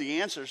knows the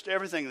answers to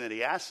everything that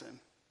he asks him.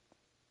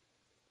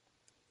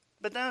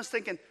 But then I was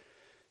thinking,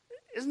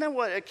 isn't that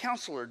what a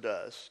counselor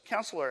does?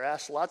 Counselor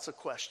asks lots of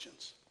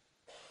questions.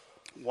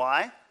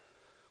 Why?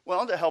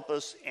 Well, to help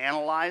us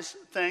analyze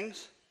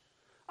things.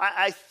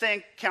 I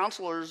think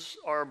counselors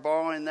are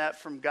borrowing that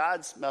from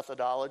God's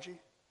methodology.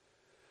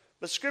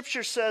 But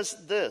Scripture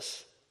says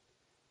this,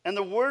 "And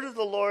the word of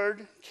the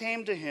Lord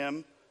came to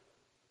him,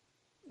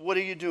 'What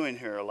are you doing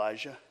here,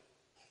 Elijah?'"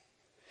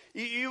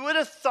 You would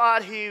have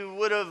thought he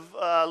would have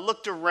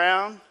looked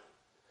around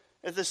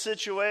at the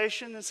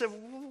situation and said,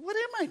 "What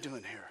am I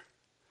doing here?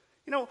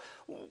 You know,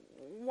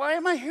 why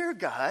am I here,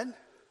 God?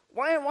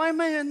 Why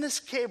am I in this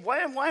cave? Why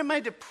am I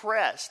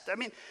depressed?" I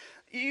mean,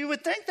 you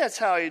would think that's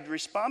how he'd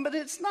respond, but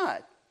it's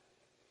not.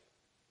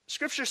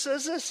 Scripture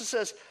says this. It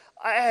says,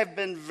 "I have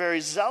been very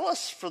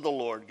zealous for the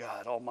Lord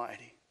God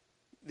Almighty.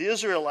 The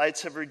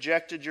Israelites have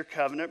rejected your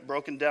covenant,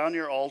 broken down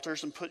your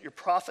altars, and put your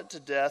prophet to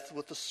death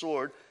with the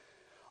sword.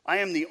 I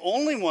am the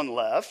only one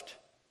left,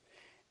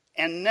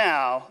 and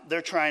now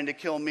they're trying to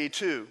kill me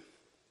too."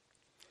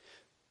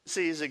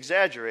 See, he's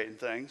exaggerating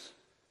things.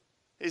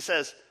 He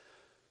says,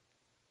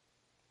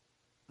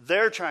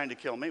 they're trying to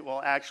kill me.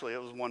 Well, actually,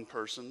 it was one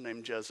person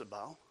named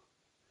Jezebel.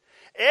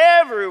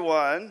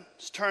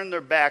 Everyone's turned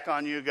their back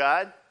on you,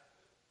 God.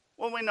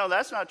 Well, we know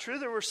that's not true.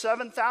 There were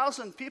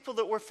 7,000 people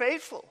that were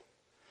faithful.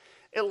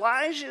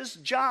 Elijah's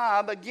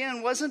job,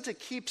 again, wasn't to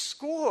keep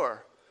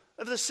score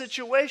of the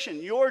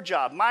situation. Your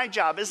job, my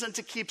job, isn't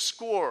to keep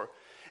score.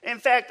 In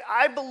fact,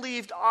 I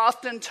believed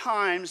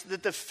oftentimes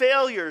that the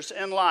failures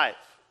in life,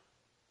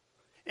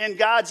 in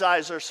God's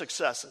eyes, are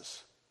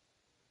successes.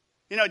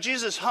 You know,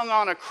 Jesus hung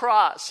on a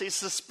cross. He's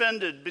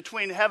suspended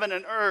between heaven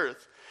and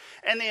earth.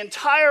 And the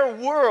entire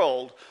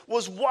world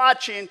was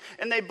watching,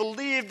 and they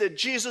believed that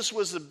Jesus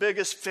was the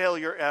biggest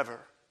failure ever.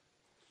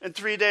 And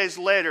 3 days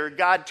later,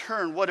 God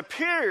turned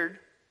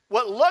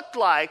what looked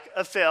like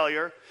a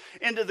failure,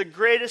 into the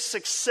greatest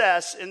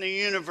success in the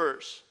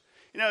universe.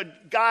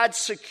 God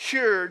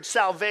secured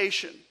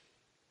salvation.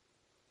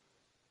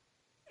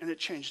 And it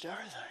changed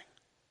everything.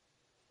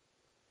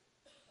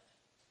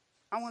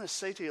 I want to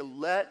say to you,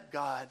 let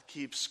God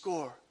keep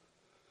score.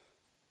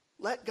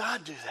 Let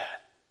God do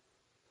that.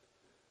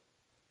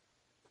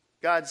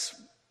 God's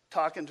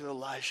talking to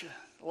Elijah.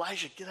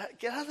 Elijah,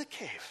 get out of the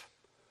cave.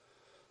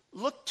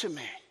 Look to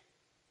me.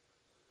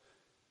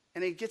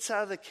 And he gets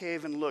out of the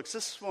cave and looks.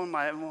 This is one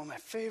of my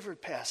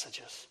favorite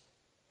passages.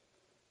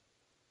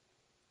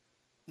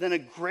 Then a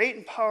great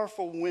and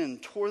powerful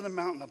wind tore the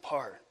mountain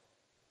apart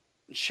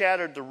and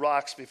shattered the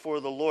rocks before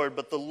the Lord,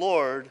 but the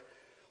Lord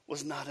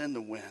was not in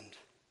the wind.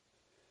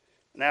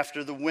 And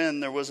after the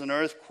wind there was an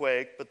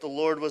earthquake, but the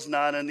Lord was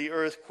not in the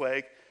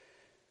earthquake.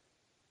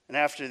 And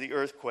after the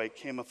earthquake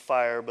came a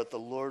fire, but the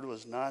Lord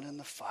was not in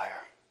the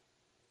fire.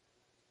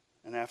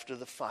 And after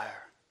the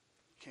fire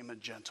came a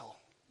gentle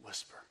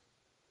whisper.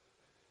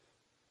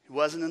 He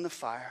wasn't in the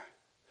fire,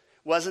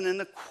 wasn't in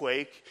the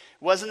quake,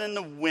 wasn't in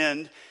the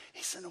wind.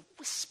 He's in a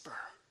whisper.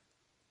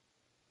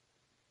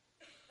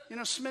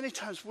 So many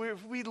times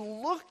we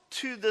look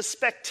to the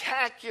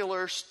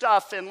spectacular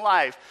stuff in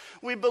life.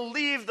 We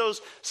believe those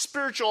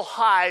spiritual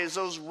highs,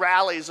 those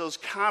rallies, those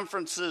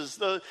conferences,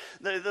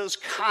 those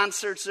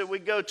concerts that we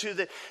go to,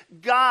 that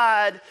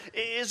God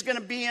is going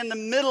to be in the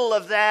middle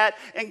of that,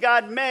 and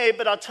God may,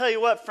 but I'll tell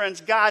you what,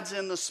 friends, God's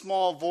in the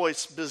small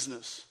voice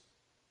business.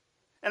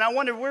 And I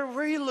wonder, where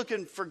are you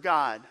looking for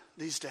God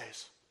these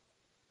days?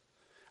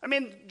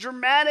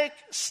 Dramatic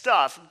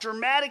stuff,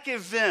 dramatic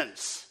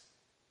events.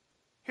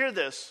 Hear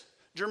this.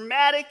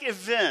 Dramatic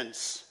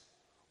events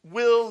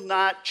will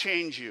not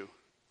change you.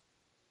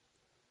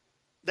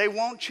 They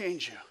won't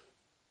change you.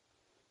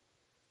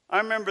 I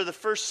remember the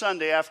first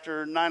Sunday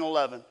after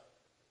 9/11.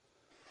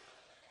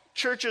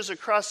 Churches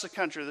across the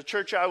country, the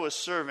church I was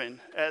serving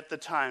at the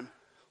time,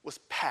 was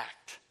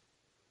packed.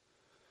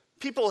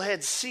 People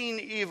had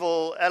seen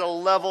evil at a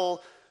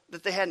level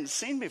that they hadn't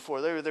seen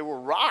before. They were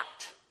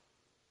rocked.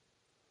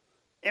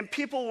 And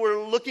people were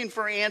looking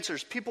for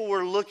answers. People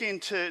were looking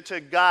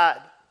to God.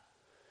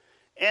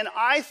 And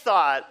I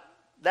thought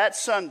that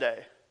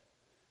Sunday,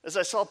 as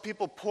I saw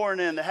people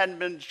pouring in that hadn't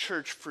been to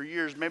church for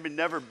years, maybe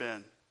never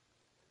been,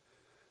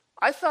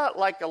 I thought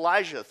like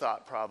Elijah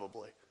thought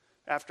probably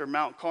after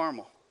Mount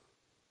Carmel.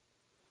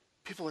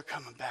 People are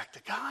coming back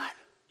to God.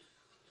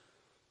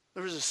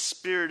 There was a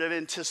spirit of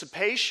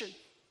anticipation.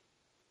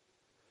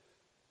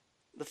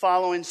 The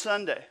following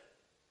Sunday,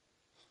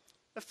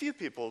 a few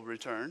people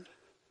returned.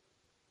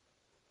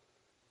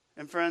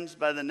 And friends,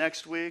 by the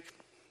next week,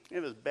 it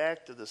was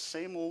back to the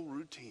same old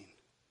routine.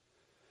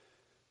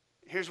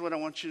 Here's what I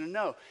want you to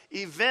know.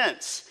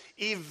 Events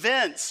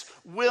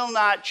will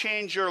not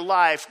change your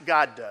life.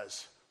 God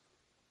does.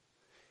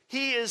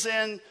 He is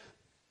in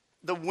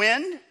the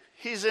wind.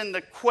 He's in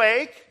the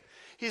quake.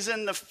 He's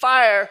in the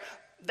fire.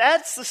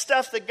 That's the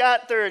stuff that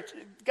got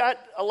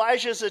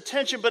Elijah's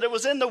attention, but it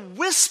was in the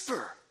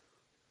whisper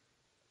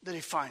that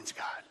he finds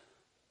God.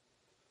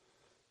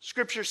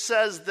 Scripture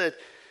says that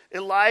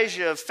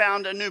Elijah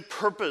found a new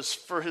purpose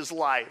for his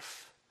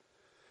life.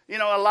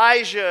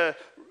 Elijah,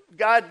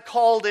 God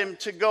called him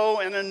to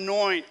go and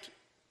anoint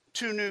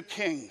 2 new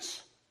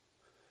kings,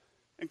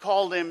 and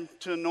called him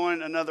to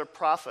anoint another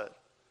prophet,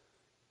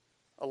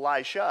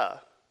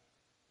 Elisha,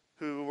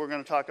 who we're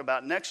going to talk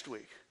about next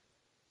week.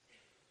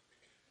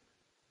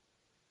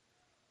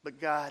 But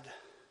God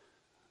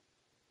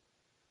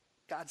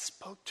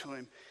spoke to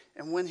him,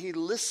 and when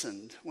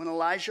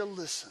Elijah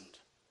listened,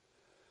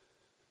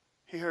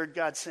 he heard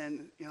God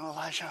saying,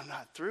 Elijah, I'm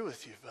not through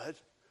with you, bud.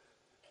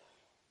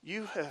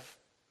 You have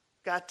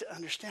got to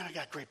understand I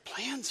got great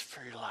plans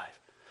for your life.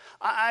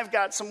 I've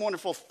got some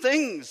wonderful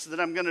things that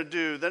I'm going to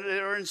do that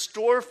are in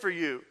store for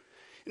you.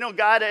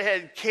 God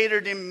had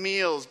catered him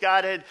meals.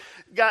 God had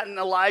gotten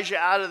Elijah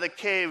out of the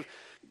cave.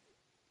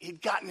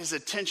 He'd gotten his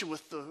attention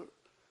with the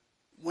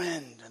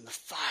wind and the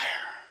fire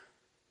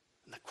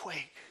and the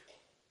quake.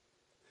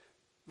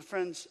 But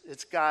friends,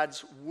 it's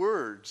God's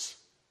words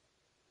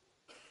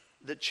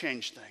that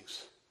changed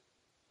things.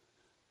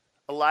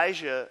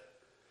 Elijah,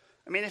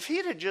 if he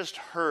had just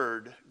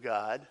heard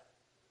God,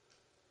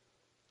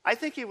 I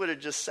think he would have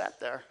just sat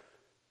there.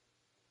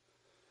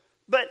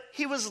 But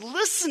he was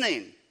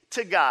listening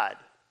to God.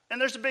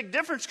 And there's a big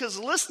difference, because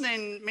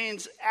listening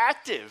means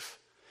active.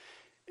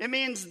 It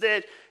means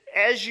that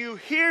as you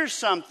hear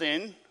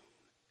something,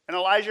 and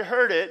Elijah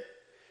heard it,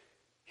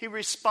 he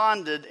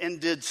responded and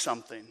did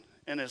something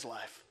in his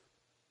life.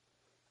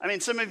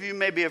 Some of you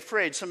may be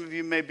afraid. Some of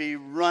you may be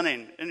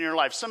running in your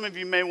life. Some of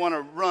you may want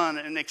to run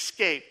and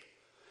escape.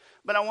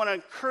 But I want to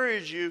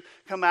encourage you,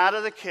 come out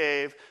of the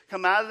cave,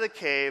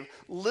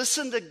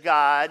 listen to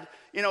God.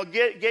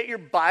 Get your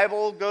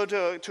Bible, go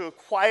to a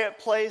quiet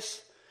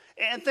place,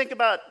 and think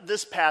about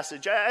this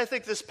passage. I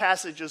think this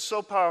passage is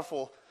so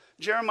powerful.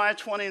 Jeremiah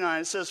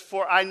 29 says,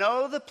 "For I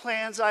know the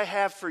plans I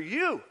have for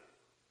you,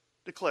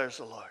 declares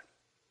the Lord.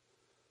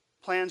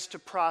 Plans to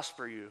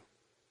prosper you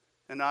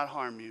and not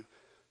harm you.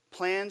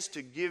 Plans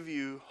to give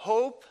you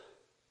hope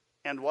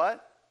and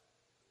what?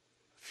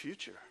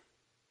 Future."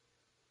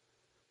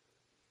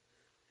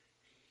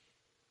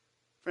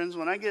 Friends,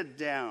 when I get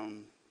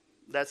down,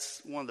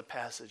 that's one of the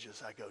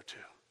passages I go to.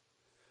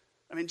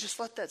 I mean, just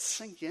let that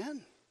sink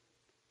in.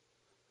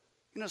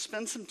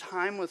 Spend some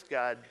time with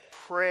God.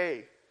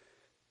 Pray.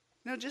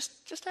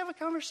 Just have a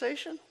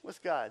conversation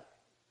with God.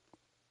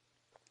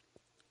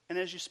 And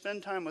as you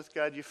spend time with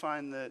God, you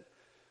find that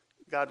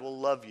God will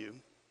love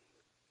you.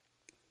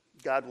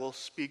 God will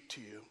speak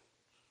to you.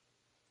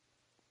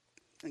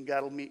 And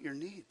God will meet your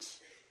needs.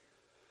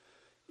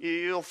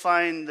 You'll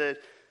find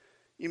that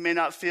you may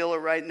not feel it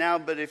right now,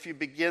 but if you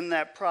begin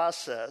that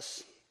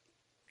process,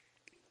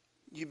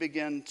 you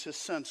begin to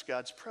sense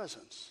God's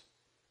presence.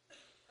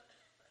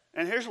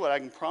 And here's what I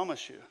can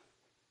promise you.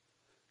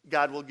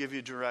 God will give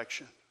you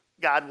direction.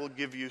 God will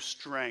give you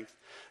strength.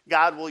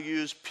 God will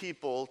use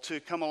people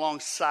to come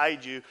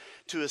alongside you,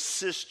 to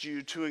assist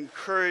you, to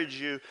encourage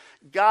you.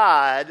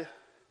 God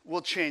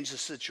will change the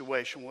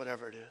situation,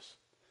 whatever it is.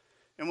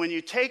 And when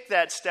you take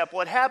that step,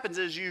 what happens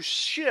is you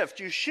shift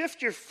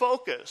your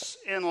focus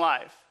in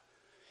life.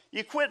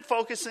 You quit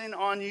focusing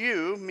on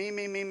you,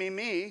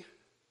 me.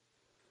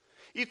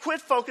 You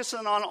quit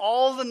focusing on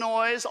all the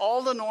noise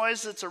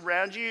that's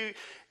around you.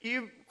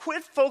 You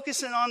quit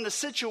focusing on the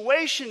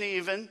situation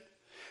even,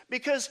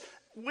 because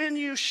when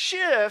you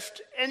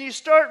shift and you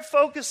start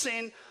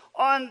focusing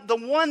on the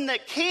one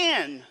that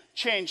can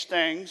change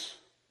things,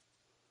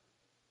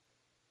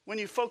 when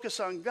you focus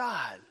on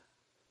God,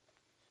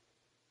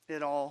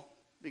 it all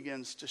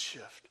begins to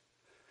shift.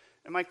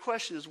 And my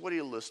question is, what are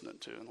you listening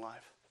to in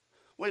life?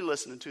 What are you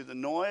listening to? The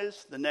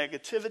noise, the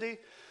negativity,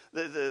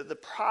 the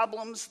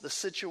problems, the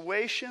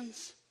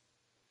situations?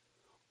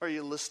 Or are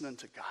you listening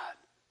to God?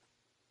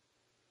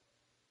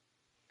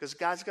 Because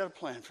God's got a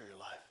plan for your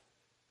life.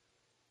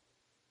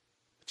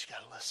 But you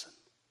got to listen.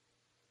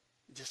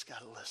 You just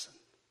got to listen.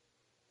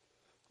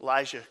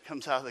 Elijah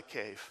comes out of the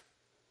cave.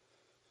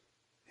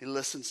 He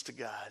listens to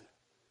God.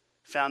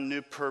 Found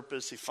new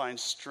purpose. He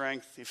finds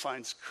strength. He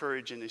finds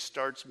courage. And he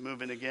starts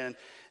moving again.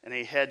 And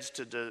he heads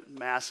to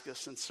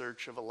Damascus in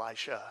search of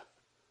Elisha.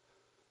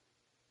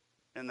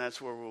 And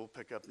that's where we'll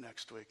pick up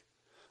next week.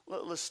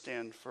 Let's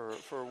stand for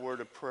a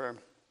word of prayer.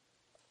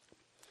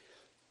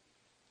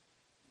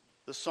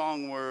 The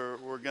song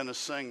we're going to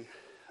sing,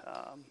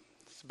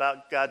 it's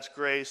about God's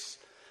grace.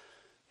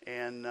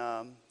 And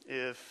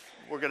if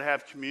we're going to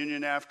have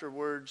communion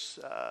afterwards,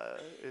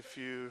 if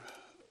you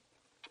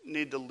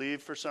need to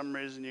leave for some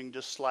reason, you can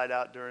just slide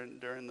out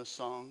during the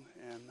song.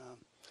 And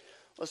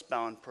let's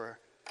bow in prayer.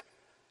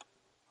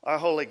 Our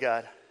holy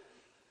God,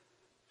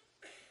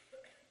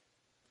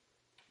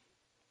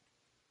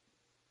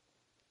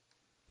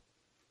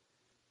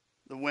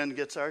 the wind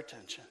gets our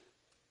attention.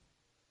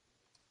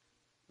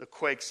 The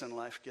quakes in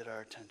life get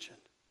our attention.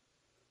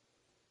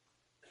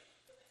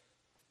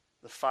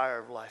 The fire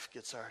of life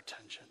gets our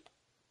attention.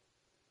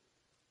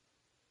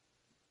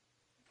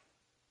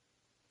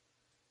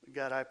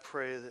 God, I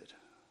pray that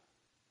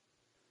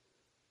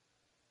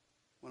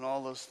when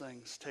all those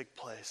things take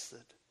place,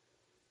 that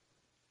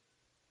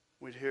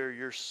we'd hear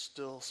your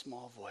still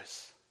small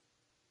voice.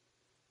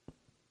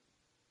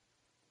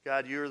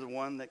 God, you're the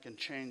one that can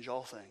change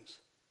all things.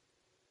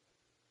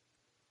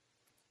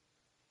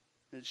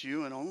 It's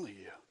you and only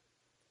you.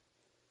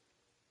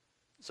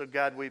 So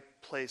God, we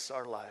place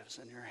our lives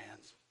in your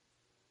hands.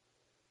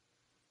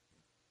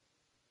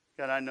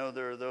 God, I know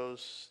there are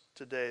those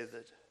today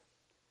that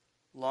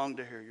long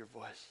to hear your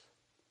voice.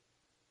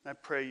 I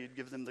pray you'd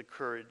give them the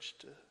courage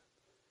to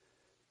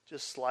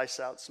just slice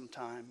out some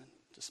time and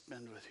to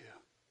spend with you.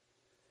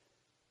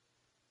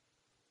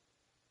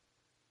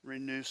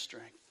 Renew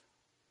strength.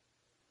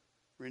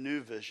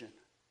 Renew vision.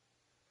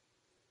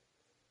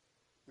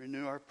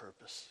 Renew our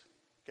purpose.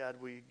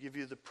 God, we give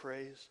you the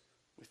praise.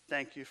 We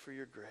thank you for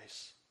your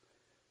grace.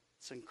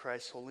 It's in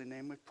Christ's holy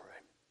name we pray.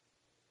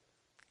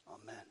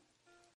 Amen.